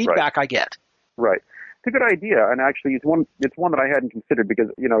kind of feedback I get. Right. It's a good idea, and actually it's one that I hadn't considered, because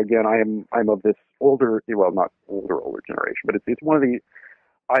again, I'm of this older, well, not older generation, but it's one of the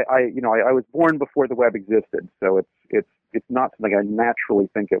I was born before the web existed, so it's not something I naturally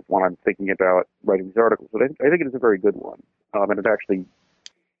think of when I'm thinking about writing these articles, but I think it is a very good one, and it actually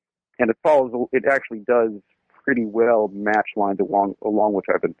does pretty well match lines along which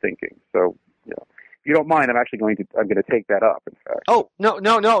I've been thinking. So you don't mind, I'm going to take that up, in fact. Oh, no.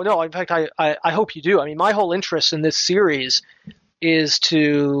 In fact, I hope you do. I mean, my whole interest in this series is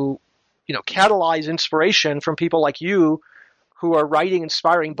to, catalyze inspiration from people like you who are writing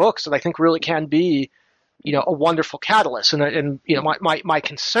inspiring books that I think really can be, a wonderful catalyst. And my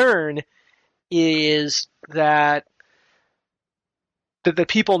concern is that the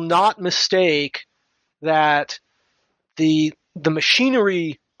people not mistake that the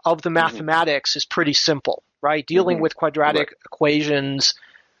machinery of the mathematics is pretty simple, right? Dealing with quadratic equations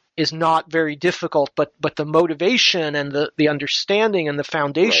is not very difficult, but the motivation and the understanding and the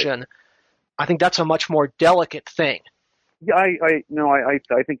foundation, I think that's a much more delicate thing. Yeah, I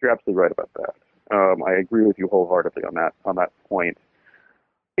think you're absolutely right about that. I agree with you wholeheartedly on that point.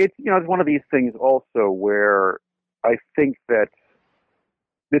 It's it's one of these things also where I think that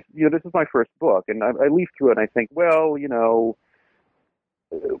this is my first book, and I leaf through it and I think, well,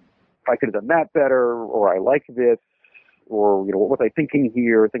 I could have done that better, or I like this, or what was I thinking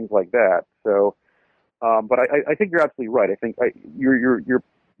here, things like that. So, but I think you're absolutely right. I think your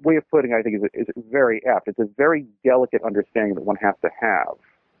way of putting it, I think, is very apt. It's a very delicate understanding that one has to have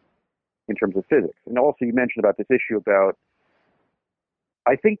in terms of physics. And also, you mentioned about this issue about,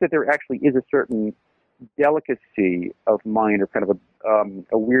 I think that there actually is a certain delicacy of mind, or kind of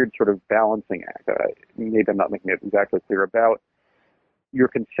a weird sort of balancing act. Maybe I'm not making it exactly clear about your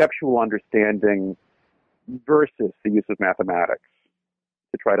conceptual understanding versus the use of mathematics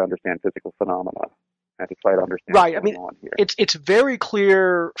to try to understand physical phenomena and to try to understand what's going on here. It's very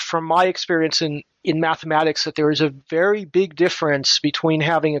clear from my experience in mathematics that there is a very big difference between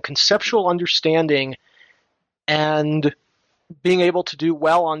having a conceptual understanding and being able to do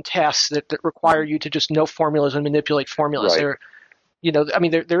well on tests that require you to just know formulas and manipulate formulas. Right.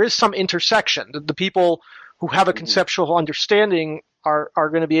 There is some intersection. The people who have a conceptual understanding are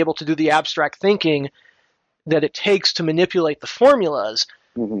going to be able to do the abstract thinking that it takes to manipulate the formulas,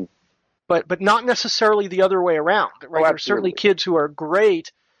 but not necessarily the other way around. Right? There are certainly kids who are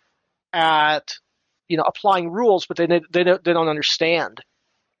great at applying rules, but they don't understand.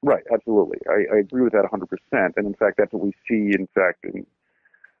 Right, absolutely. I agree with that 100%. And in fact, that's what we see. In fact,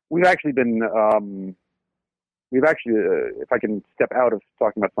 we've actually been, if I can step out of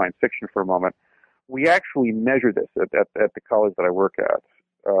talking about science fiction for a moment, we actually measure this at the college that I work at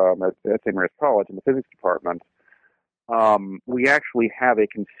St. Mary's College in the physics department. We actually have a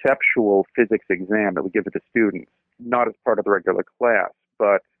conceptual physics exam that we give to the students, not as part of the regular class,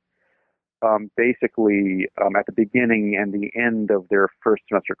 but basically at the beginning and the end of their first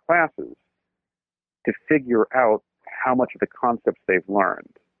semester classes to figure out how much of the concepts they've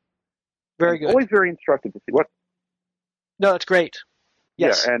learned. Very good. It's always very instructive to see what. No, it's great.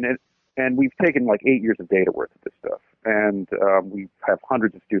 Yes. Yeah, and we've taken like 8 years of data worth of this stuff, and we have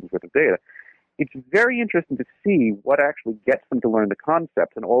hundreds of students worth of data. It's very interesting to see what actually gets them to learn the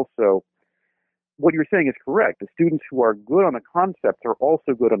concepts, and also what you're saying is correct. The students who are good on the concepts are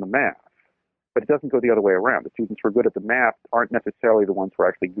also good on the math, but it doesn't go the other way around. The students who are good at the math aren't necessarily the ones who are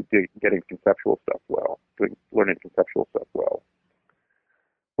actually getting conceptual stuff well, learning conceptual stuff well.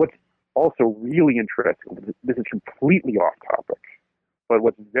 What's also really interesting, this is completely off topic, but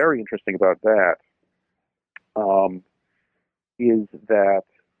what's very interesting about that is that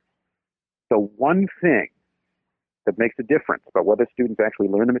the one thing that makes a difference about whether students actually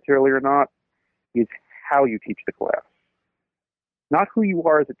learn the material or not is how you teach the class. Not who you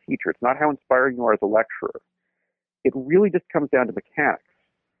are as a teacher. It's not how inspiring you are as a lecturer. It really just comes down to mechanics.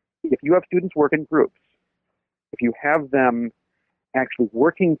 If you have students work in groups, if you have them actually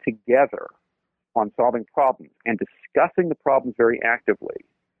working together on solving problems and discussing the problems very actively,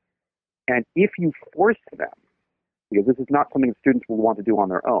 and if you force them, because this is not something students will want to do on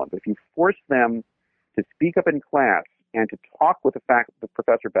their own, but if you force them to speak up in class and to talk with the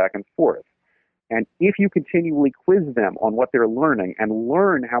professor back and forth, and if you continually quiz them on what they're learning and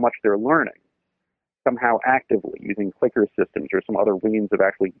learn how much they're learning, somehow actively using clicker systems or some other means of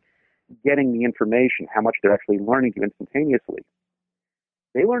actually getting the information, how much they're actually learning instantaneously,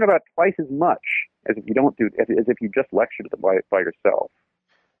 they learn about twice as much as if you just lecture to them by yourself.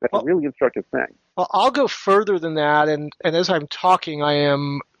 That's a really instructive thing. Well, I'll go further than that, and as I'm talking, I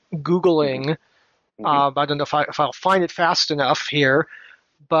am Googling. I don't know if I'll find it fast enough here,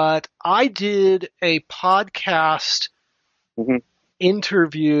 but I did a podcast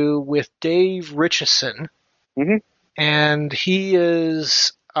interview with Dave Richeson, and he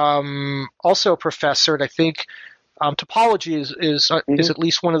is also a professor, and I think topology is at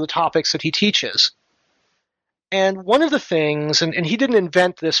least one of the topics that he teaches. And one of the things, and he didn't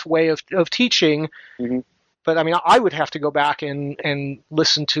invent this way of teaching, but I mean, I would have to go back and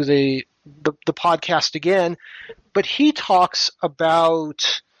listen to the the podcast again, but he talks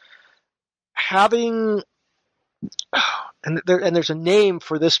about having, and there's a name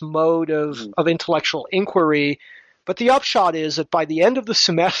for this mode of intellectual inquiry, but the upshot is that by the end of the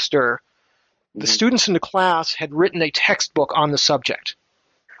semester, the students in the class had written a textbook on the subject.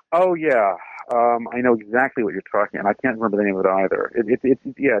 Oh yeah, I know exactly what you're talking, and I can't remember the name of it either.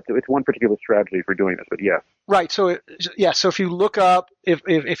 It's one particular strategy for doing this, but yes. Right. So so if you look up,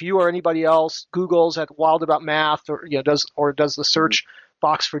 if you or anybody else Googles at Wild About Math, or does the search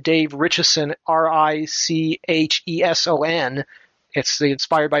box for Dave Richeson, Richeson, it's the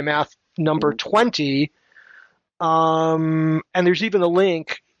Inspired by Math number 20, and there's even a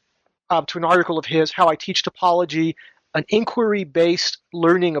link to an article of his, How I Teach Topology, an inquiry-based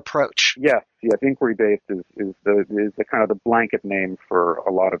learning approach. Yes, inquiry-based is the kind of the blanket name for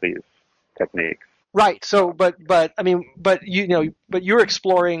a lot of these techniques. Right. So, but you're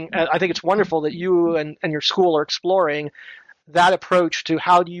exploring. I think it's wonderful that you and your school are exploring that approach to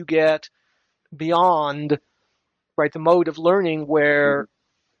how do you get beyond, right, the mode of learning where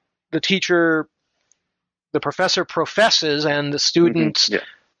the professor professes and the students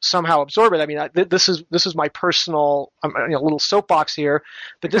somehow absorb it. I mean, this is my personal, little soapbox here,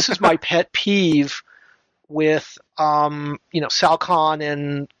 but this is my pet peeve with Sal Khan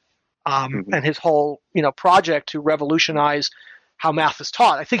and his whole project to revolutionize how math is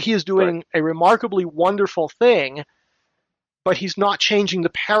taught. I think he is doing a remarkably wonderful thing, but he's not changing the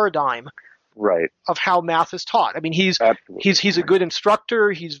paradigm of how math is taught. I mean, he's a good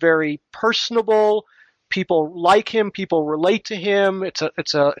instructor. He's very personable. People like him. People relate to him. It's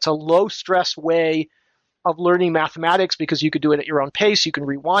a low stress way of learning mathematics because you could do it at your own pace. You can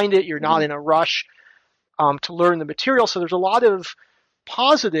rewind it. You're not in a rush to learn the material. So there's a lot of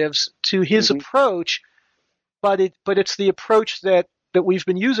positives to his approach, but it's the approach that we've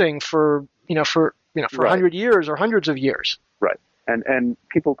been using for 100 years or hundreds of years. Right. And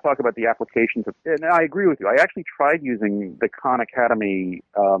people talk about the applications of, and I agree with you. I actually tried using the Khan Academy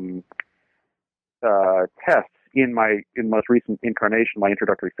tests in my most recent incarnation, my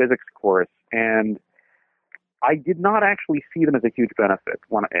introductory physics course, and I did not actually see them as a huge benefit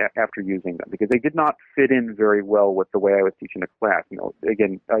after using them because they did not fit in very well with the way I was teaching the class.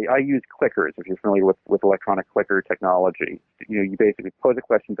 Again, I use clickers. If you're familiar with electronic clicker technology, you basically pose a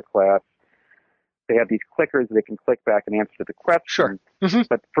question to class. They have these clickers that they can click back and answer the question. Sure.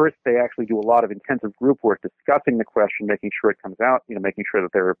 But first, they actually do a lot of intensive group work discussing the question, making sure it comes out, making sure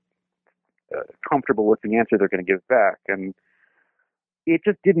that they're comfortable with the answer they're going to give back. And it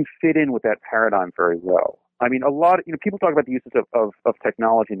just didn't fit in with that paradigm very well. I mean, a lot of, people talk about the uses of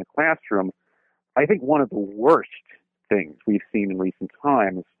technology in the classroom. I think one of the worst things we've seen in recent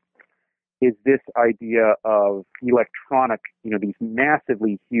times is this idea of electronic, these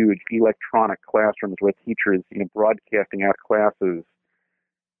massively huge electronic classrooms where teachers, broadcasting out classes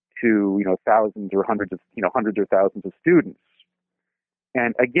to, thousands or hundreds or thousands of students.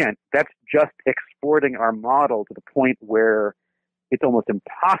 And again, that's just exporting our model to the point where it's almost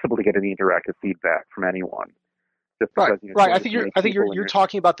impossible to get any interactive feedback from anyone. Just because, right. I think you're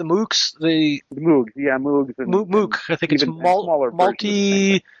talking about the MOOCs, the MOOCs, MOOCs, and MOOC. I think it's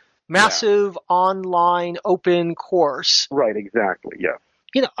massive online open course. Right. Exactly. Yeah.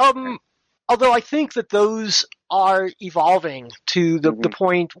 Although I think that those are evolving to the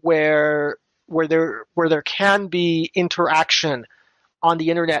point where there can be interaction on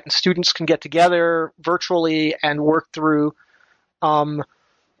the internet, and students can get together virtually and work through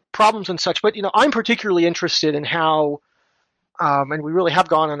problems and such. But I'm particularly interested in how, and we really have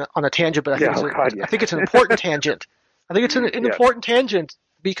gone on a tangent, but I think it's an important tangent. I think it's an important tangent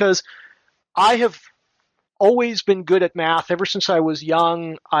because I have always been good at math ever since I was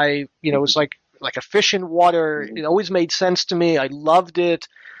young. I was like a fish in water. It always made sense to me. I loved it.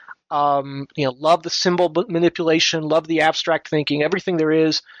 Love the symbol manipulation, love the abstract thinking, everything there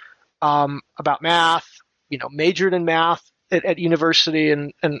is about math, majored in math at university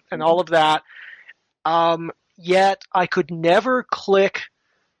and all of that. Yet I could never click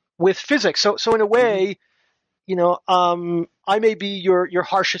with physics. So in a way, I may be your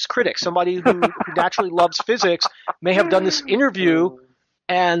harshest critic. Somebody who naturally loves physics may have done this interview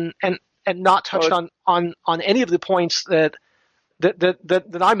and not touched on any of the points that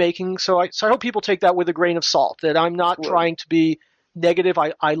I'm making. So I hope people take that with a grain of salt, that I'm not trying to be negative.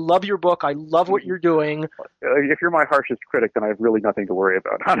 I love your book. I love what you're doing. If you're my harshest critic, then I have really nothing to worry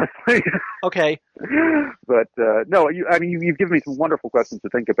about, honestly. Okay. But no, you've given me some wonderful questions to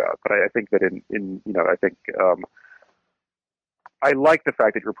think about. But I think that I like the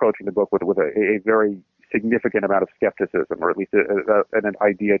fact that you're approaching the book with a very significant amount of skepticism, or at least an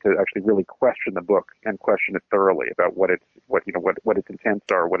idea to actually really question the book and question it thoroughly about what its intents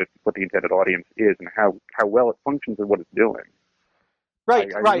are, what the intended audience is, and how well it functions and what it's doing.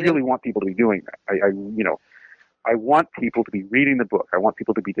 Right, I right. really want people to be doing that. I want people to be reading the book. I want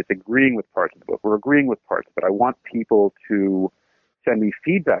people to be disagreeing with parts of the book or agreeing with parts, but I want people to send me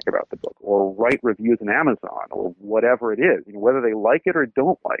feedback about the book or write reviews on Amazon or whatever it is, whether they like it or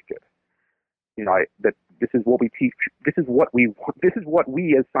don't like it. That this is what we teach. This is what we want. This is what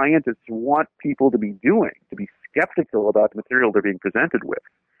we as scientists want people to be doing, to be skeptical about the material they're being presented with,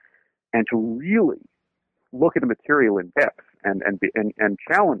 and to really look at the material in depth and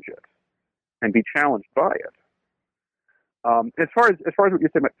challenge it and be challenged by it. As far as what you're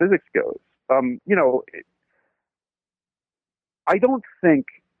saying about physics goes, I don't think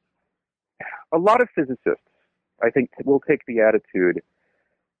a lot of physicists, I think, will take the attitude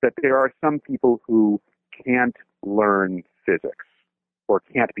that there are some people who can't learn physics or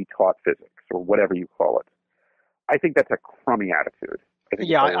can't be taught physics or whatever you call it. I think that's a crummy attitude. I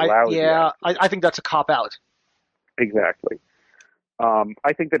think I think that's a cop-out. Exactly.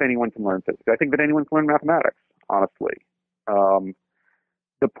 I think that anyone can learn physics. I think that anyone can learn mathematics, honestly.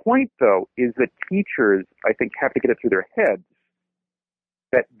 The point, though, is that teachers, I think, have to get it through their heads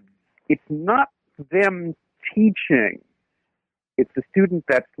that it's not them teaching, it's the student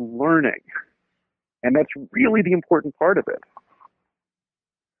that's learning. And that's really the important part of it.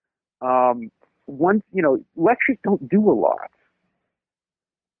 Lectures don't do a lot.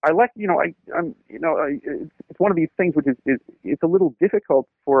 It's one of these things which is it's a little difficult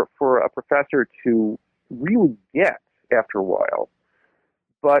for a professor to really get after a while.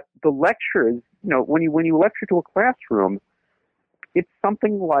 But the lectures, when you lecture to a classroom, it's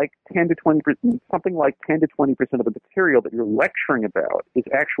something like 10 to 20% of the material that you're lecturing about is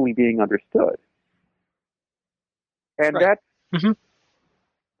actually being understood. And right. that's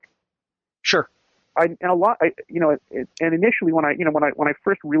sure. Initially when I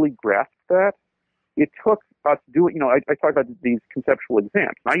first really grasped that, it took us doing, I talked about these conceptual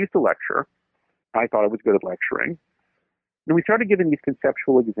exams. And I used to lecture. I thought I was good at lecturing. Then we started giving these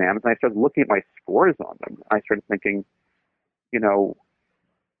conceptual exams, and I started looking at my scores on them. I started thinking,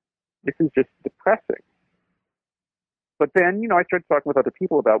 this is just depressing. But then, I started talking with other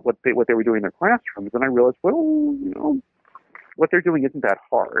people about what they were doing in their classrooms, and I realized, what they're doing isn't that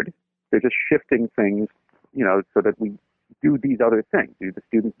hard. They're just shifting things, so that we do these other things. The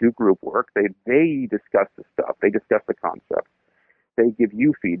students do group work. They discuss the stuff. They discuss the concepts. They give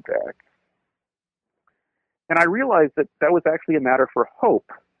you feedback. And I realized that was actually a matter for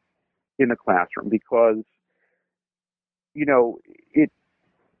hope in the classroom because, in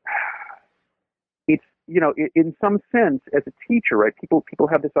some sense, as a teacher, right, people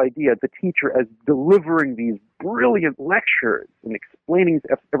have this idea of the teacher as delivering these brilliant lectures and explaining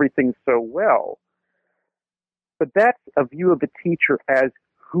everything so well. But that's a view of the teacher as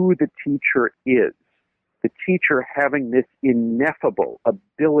who the teacher is. The teacher having this ineffable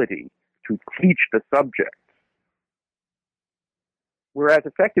ability to teach the subject. Whereas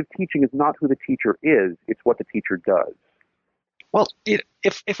effective teaching is not who the teacher is, it's what the teacher does. Well,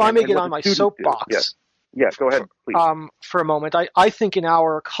 if I may get on my soapbox. Yeah, go ahead, please. For a moment, I think in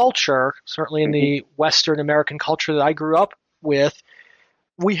our culture, certainly in the Western American culture that I grew up with,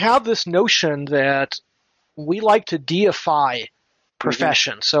 we have this notion that we like to deify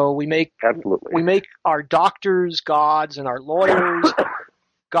profession. So we make our doctors gods and our lawyers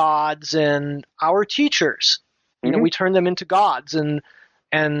gods and our teachers. We turn them into gods, and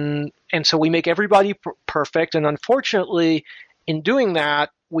so we make everybody perfect. And unfortunately, in doing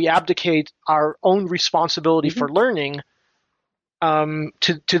that, we abdicate our own responsibility for learning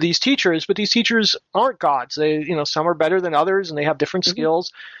to these teachers. But these teachers aren't gods. They, some are better than others, and they have different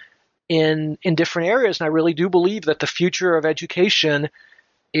skills in different areas. And I really do believe that the future of education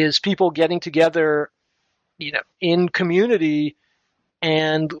is people getting together, in community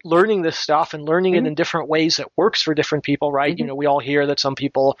and learning this stuff and learning it in different ways that works for different people, right? We all hear that some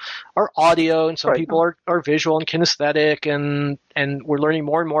people are audio and some people are visual and kinesthetic, and we're learning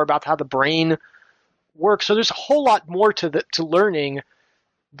more and more about how the brain works. So there's a whole lot more to learning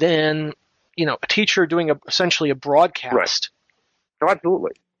than, a teacher doing essentially a broadcast. Right. No,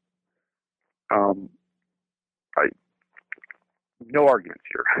 absolutely. No arguments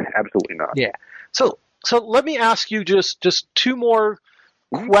here. Absolutely not. Yeah. So let me ask you just two more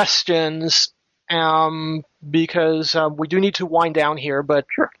questions, because we do need to wind down here. But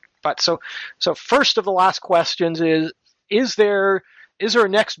sure. But so first of the last questions is there a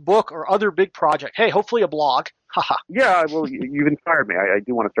next book or other big project? Hey, hopefully a blog. Haha. Yeah. Well, you've inspired me. I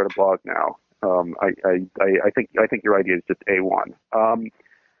do want to start a blog now. I think your idea is just A1.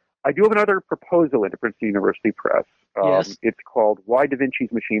 I do have another proposal into Princeton University Press. Yes. It's called "Why Da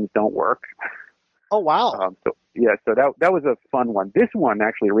Vinci's Machines Don't Work." Oh, wow. So that was a fun one. This one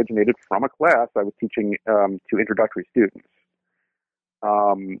actually originated from a class I was teaching to introductory students.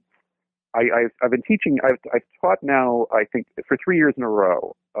 I've been teaching. I've taught now, I think, for 3 years in a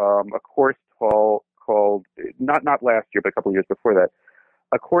row, a course called not last year, but a couple of years before that,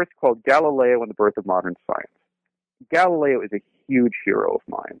 a course called Galileo and the Birth of Modern Science. Galileo is a huge hero of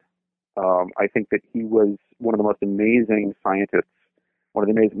mine. I think that he was one of the most amazing scientists, one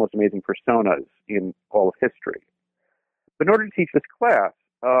of the most amazing personas in all of history. But in order to teach this class,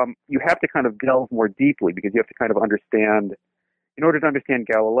 you have to kind of delve more deeply, because you have to kind of understand, in order to understand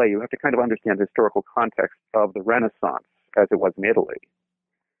Galileo, you have to kind of understand the historical context of the Renaissance as it was in Italy.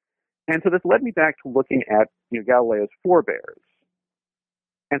 And so this led me back to looking at Galileo's forebears.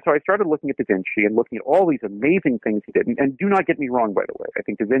 And so I started looking at Da Vinci and looking at all these amazing things he did. And do not get me wrong, by the way. I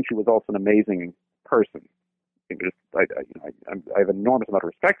think Da Vinci was also an amazing person. I have an enormous amount of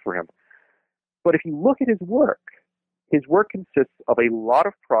respect for him. But if you look at his work consists of a lot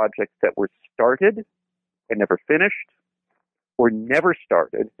of projects that were started and never finished, or never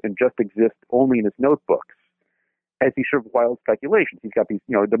started and just exist only in his notebooks as these sort of wild speculations. He's got these,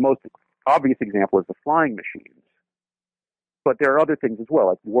 the most obvious example is the flying machines. But there are other things as well,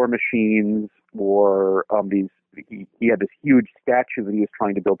 like war machines, or he had this huge statue that he was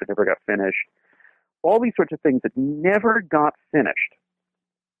trying to build that never got finished. All these sorts of things that never got finished.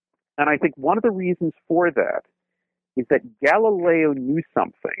 And I think one of the reasons for that is that Galileo knew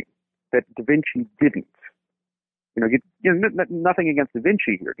something that Da Vinci didn't. Nothing against Da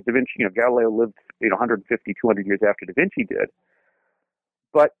Vinci here, because Da Vinci, Galileo lived 150, 200 years after Da Vinci did.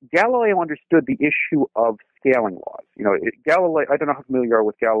 But Galileo understood the issue of scaling laws. Galileo, I don't know how familiar you are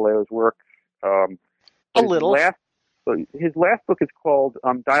with Galileo's work. A little. His last book is called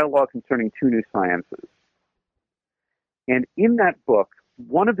Dialogue Concerning Two New Sciences. And in that book,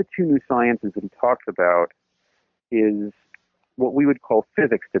 one of the two new sciences that he talks about is what we would call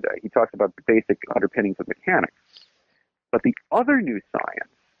physics today. He talks about the basic underpinnings of mechanics. But the other new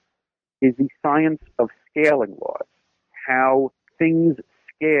science is the science of scaling laws, how things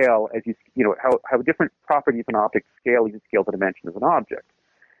scale as how different properties of an object scale as you scale the dimension of an object.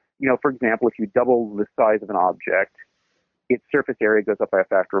 For example, if you double the size of an object, its surface area goes up by a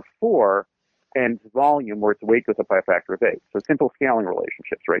factor of 4, and its volume or its weight goes up by a factor of 8. So simple scaling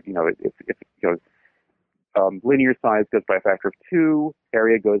relationships, right? If linear size goes by a factor of 2,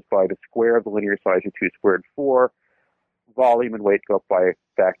 area goes by the square of the linear size of 2 squared 4, volume and weight go up by a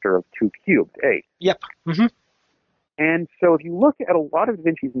factor of 2 cubed, 8. Yep. Mm-hmm. And so if you look at a lot of Da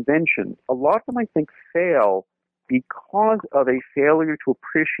Vinci's inventions, a lot of them, I think, fail because of a failure to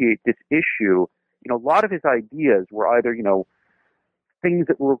appreciate this issue. A lot of his ideas were either, things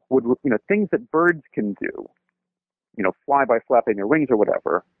that things that birds can do, fly by flapping their wings or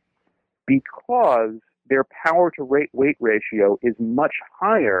whatever, because their power to weight ratio is much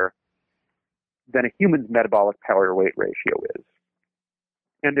higher than a human's metabolic power to weight ratio is.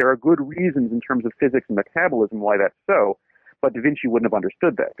 And there are good reasons in terms of physics and metabolism why that's so, but Da Vinci wouldn't have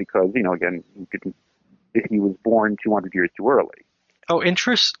understood that because, again, he was born 200 years too early. Oh,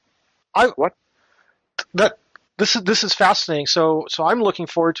 interest? What? This is fascinating. So I'm looking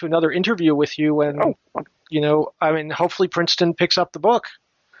forward to another interview with you when, hopefully Princeton picks up the book.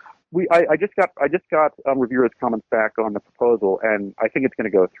 I just got reviewers' comments back on the proposal, and I think it's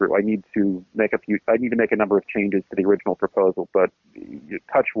going to go through. I need to make a number of changes to the original proposal, but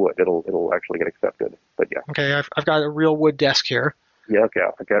touch wood, it'll actually get accepted. But yeah. Okay, I've got a real wood desk here. Yeah. Okay.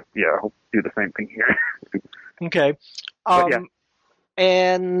 I'll do the same thing here. Okay.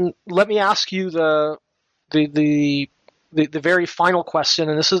 And let me ask you the very final question,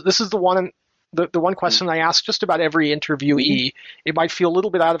 and this is the one. The one question I ask just about every interviewee. Mm-hmm. It might feel a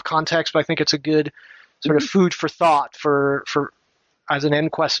little bit out of context, but I think it's a good sort of food for thought for as an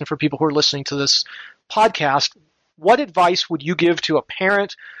end question for people who are listening to this podcast. What advice would you give to a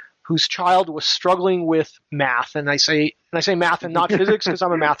parent whose child was struggling with math? And I say math and not physics because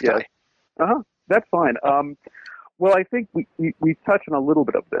I'm a math guy. That's fine. Well, I think we touched on a little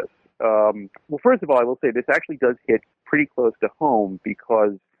bit of this. Well, first of all, I will say this actually does hit pretty close to home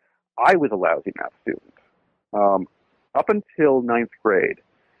because I was a lousy math student. Up until 9th grade,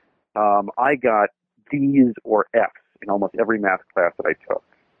 I got D's or F's in almost every math class that I took.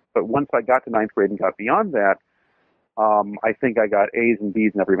 But once I got to 9th grade and got beyond that, I think I got A's and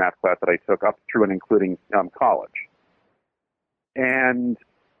B's in every math class that I took up through and including college. And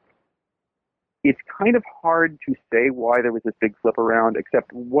it's kind of hard to say why there was this big flip around,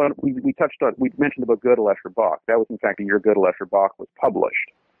 except one we touched on. We mentioned the book Gödel, Escher, Bach. That was in fact the year Gödel, Escher, Bach was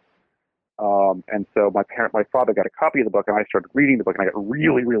published. And so my father got a copy of the book, and I started reading the book, and I got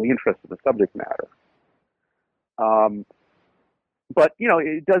really, really interested in the subject matter. But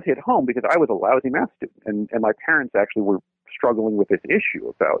it does hit home because I was a lousy math student, and my parents actually were struggling with this issue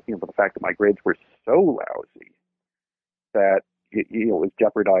about the fact that my grades were so lousy that it was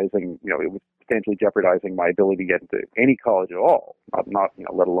jeopardizing, it was potentially jeopardizing my ability to get into any college at all, not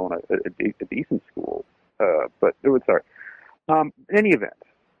let alone a decent school. But it was sorry. In any event,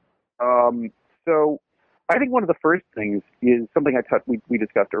 so I think one of the first things is something we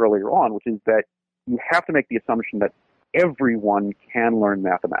discussed earlier on, which is that you have to make the assumption that everyone can learn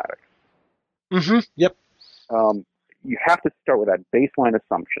mathematics. Mm-hmm. Yep. You have to start with that baseline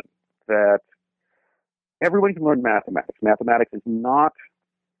assumption that everyone can learn mathematics. Mathematics is not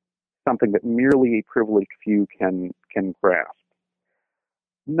something that merely a privileged few can grasp.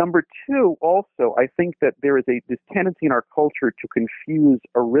 Number two, also, I think that there is this tendency in our culture to confuse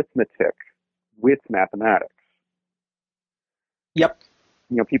arithmetic with mathematics. Yep.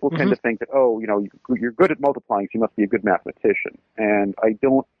 People tend to think that, you're good at multiplying, so you must be a good mathematician. And I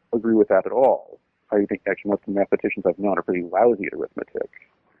don't agree with that at all. I think actually most of the mathematicians I've known are pretty lousy at arithmetic,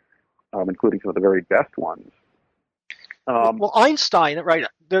 including some of the very best ones. Well, Einstein, right?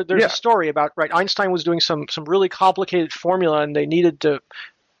 There's a story about, right? Einstein was doing some really complicated formula, and they needed to,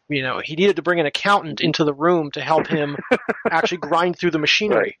 he needed to bring an accountant into the room to help him actually grind through the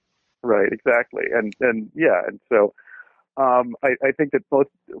machinery. Right, exactly, and so I think that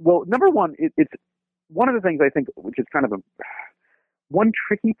number one, it's one of the things I think, which is kind of one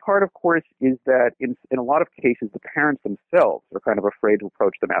tricky part, of course, is that in a lot of cases, the parents themselves are kind of afraid to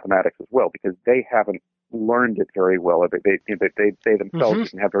approach the mathematics as well because they haven't learned it very well. They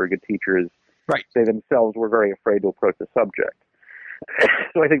themselves didn't have very good teachers. Right. They themselves were very afraid to approach the subject.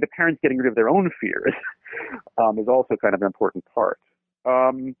 So I think the parents getting rid of their own fears is also kind of an important part.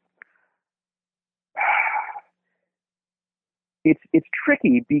 It's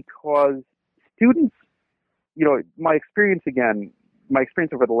tricky because students, my experience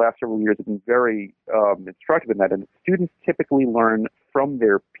over the last several years has been very instructive in that, and students typically learn from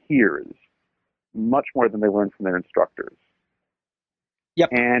their peers much more than they learn from their instructors. Yep.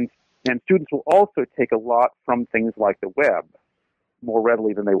 And students will also take a lot from things like the web more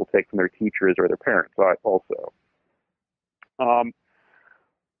readily than they will take from their teachers or their parents also.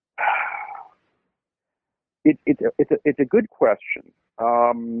 It's a good question.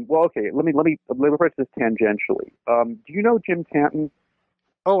 Well, okay, let me approach this tangentially. Do you know Jim Tanton?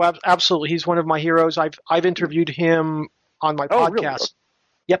 Oh, absolutely. He's one of my heroes. I've interviewed him on my podcast. Really?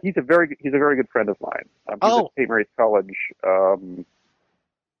 Yep. He's a very good friend of mine. He's at St. Mary's College.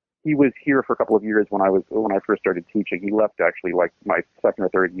 He was here for a couple of years when I first started teaching. He left actually like my second or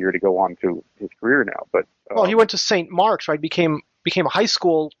third year to go on to his career now. But he went to St. Mark's, right? Became a high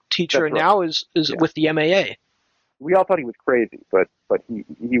school teacher, and now is with the MAA. We all thought he was crazy, but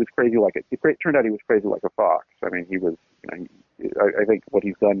he was crazy it turned out he was crazy like a fox. I mean, he was. I think what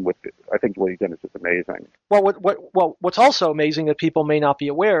he's done is just amazing. Well, what's also amazing that people may not be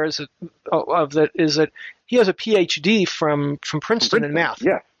aware is that he has a PhD from Princeton in math.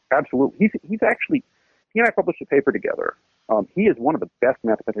 Yes, absolutely. He and I published a paper together. He is one of the best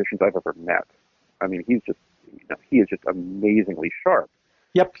mathematicians I've ever met. I mean, he is just amazingly sharp.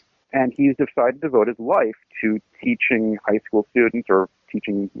 Yep. And he's decided to devote his life to teaching high school students or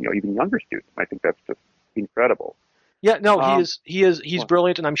teaching, even younger students. I think that's just incredible. Yeah, no, he's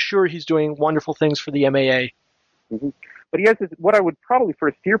brilliant, and I'm sure he's doing wonderful things for the MAA. Mm-hmm. But he has what I would probably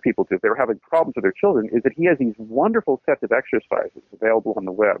first steer people to if they were having problems with their children is that he has these wonderful sets of exercises available on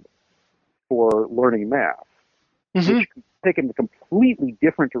the web for learning math, which take in a completely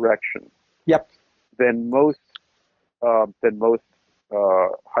different direction. Yep. Than most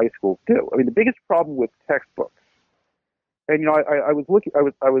high schools do. I mean, the biggest problem with textbooks, and I was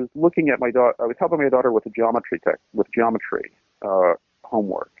looking at my daughter. I was helping my daughter with geometry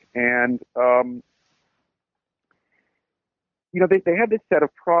homework, and they had this set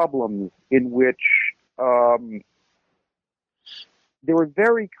of problems in which they were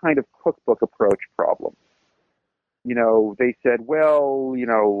very kind of cookbook approach problems. They said, well,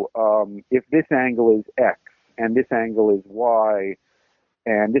 if this angle is X and this angle is Y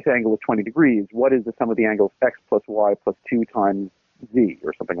and this angle is 20 degrees, what is the sum of the angles X plus Y plus 2 times Z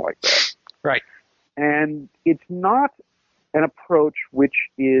or something like that? Right. And it's not an approach which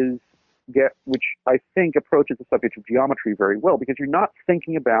I think approaches the subject of geometry very well, because you're not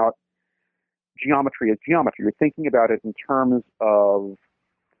thinking about geometry as geometry. You're thinking about it in terms of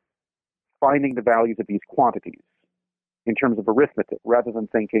finding the values of these quantities in terms of arithmetic, rather than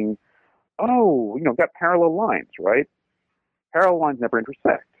thinking, oh, we've got parallel lines, right? Parallel lines never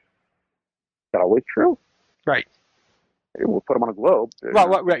intersect. Is that always true? Right. We'll put them on a globe.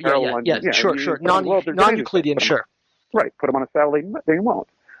 Right. Yeah. Sure. Non-Euclidean, sure. Right. Put them on a satellite, they won't.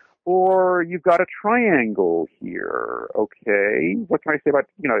 Or you've got a triangle here. Okay. What can I say about,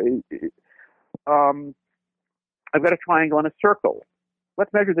 I've got a triangle and a circle.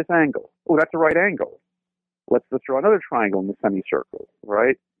 Let's measure this angle. Oh, that's a right angle. Let's draw another triangle in the semicircle,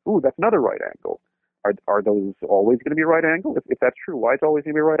 right? Ooh, that's another right angle. Are those always going to be a right angle? If that's true, why is it always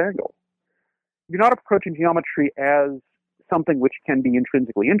going to be a right angle? You're not approaching geometry as something which can be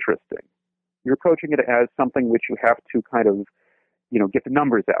intrinsically interesting. You're approaching it as something which you have to kind of, get the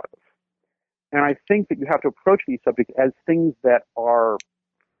numbers out of. And I think that you have to approach these subjects as things that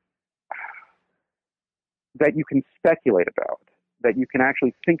you can speculate about, that you can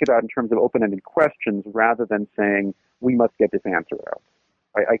actually think about in terms of open-ended questions rather than saying, we must get this answer out.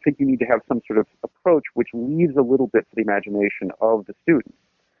 I think you need to have some sort of approach which leaves a little bit to the imagination of the students.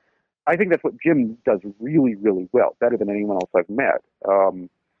 I think that's what Jim does really, really well, better than anyone else I've met.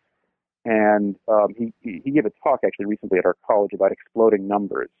 He gave a talk actually recently at our college about exploding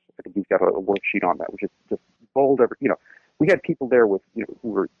numbers. I think he's got a worksheet on that, which is just bold. We had people there with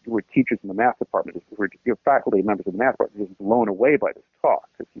who were teachers in the math department, who were faculty and members of the math department, just blown away by this talk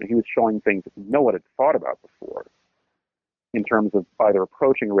because he was showing things that no one had thought about before, in terms of either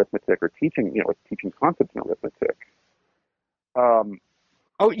approaching arithmetic or teaching concepts in arithmetic.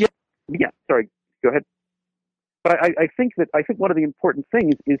 Yeah. Sorry. Go ahead. But I think one of the important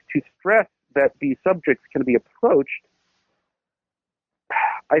things is to stress that these subjects can be approached,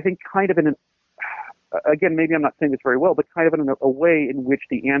 I think, kind of in again, maybe I'm not saying this very well, but kind of in a way in which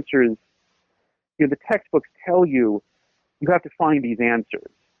the answers, the textbooks tell you have to find these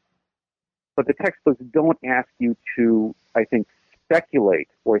answers. But the textbooks don't ask you to, I think, speculate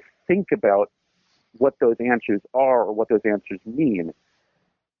or think about what those answers are or what those answers mean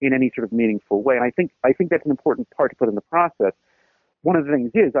in any sort of meaningful way. And I think that's an important part to put in the process. One of the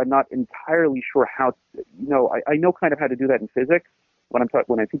things is I'm not entirely sure how, I know kind of how to do that in physics when I'm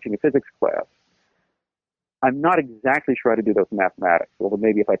teaching a physics class. I'm not exactly sure how to do those in mathematics, although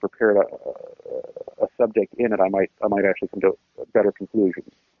maybe if I prepared a subject in it, I might actually come to better conclusions.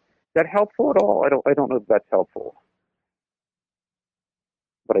 Is that helpful at all? I don't know if that's helpful.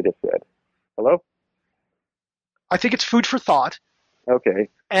 What I just said. Hello? I think it's food for thought. Okay.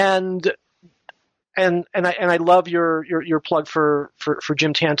 And I love your plug for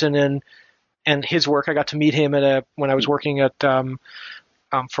Jim Tanton and his work. I got to meet him when I was working at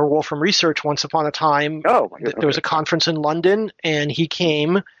for Wolfram Research once upon a time. Oh, there was a conference in London, and he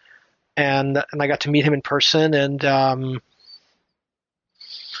came, and I got to meet him in person, and so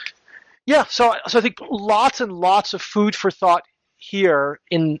I think lots and lots of food for thought here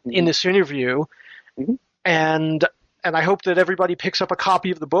in this interview, and I hope that everybody picks up a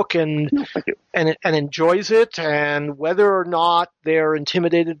copy of the book and enjoys it, and whether or not they're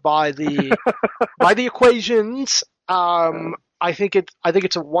intimidated by the by the equations. I think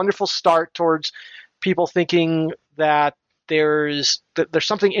it's a wonderful start towards people thinking that there's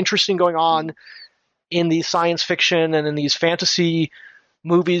something interesting going on in these science fiction and in these fantasy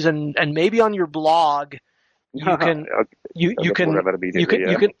movies, and maybe on your blog you can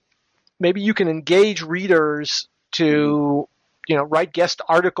engage readers to write guest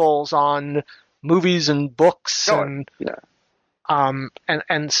articles on movies and books and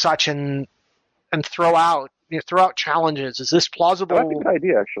such, and throw out challenges. Is this plausible? That's a good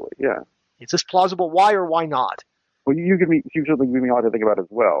idea, actually. Yeah. Is this plausible? Why or why not? Well, you certainly give me a lot to think about as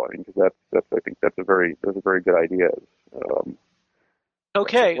well. I mean, because I think those are very good ideas.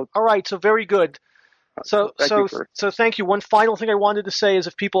 Okay. All right. So very good. So thank you. One final thing I wanted to say is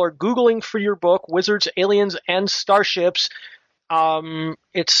if people are Googling for your book, Wizards, Aliens, and Starships,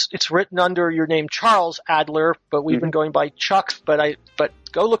 it's written under your name, Charles Adler, but we've been going by Chuck. But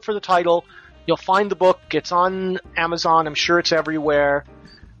go look for the title. You'll find the book. It's on Amazon. I'm sure it's everywhere.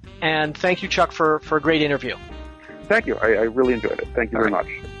 And thank you, Chuck, for a great interview. Thank you. I really enjoyed it. Thank you very much.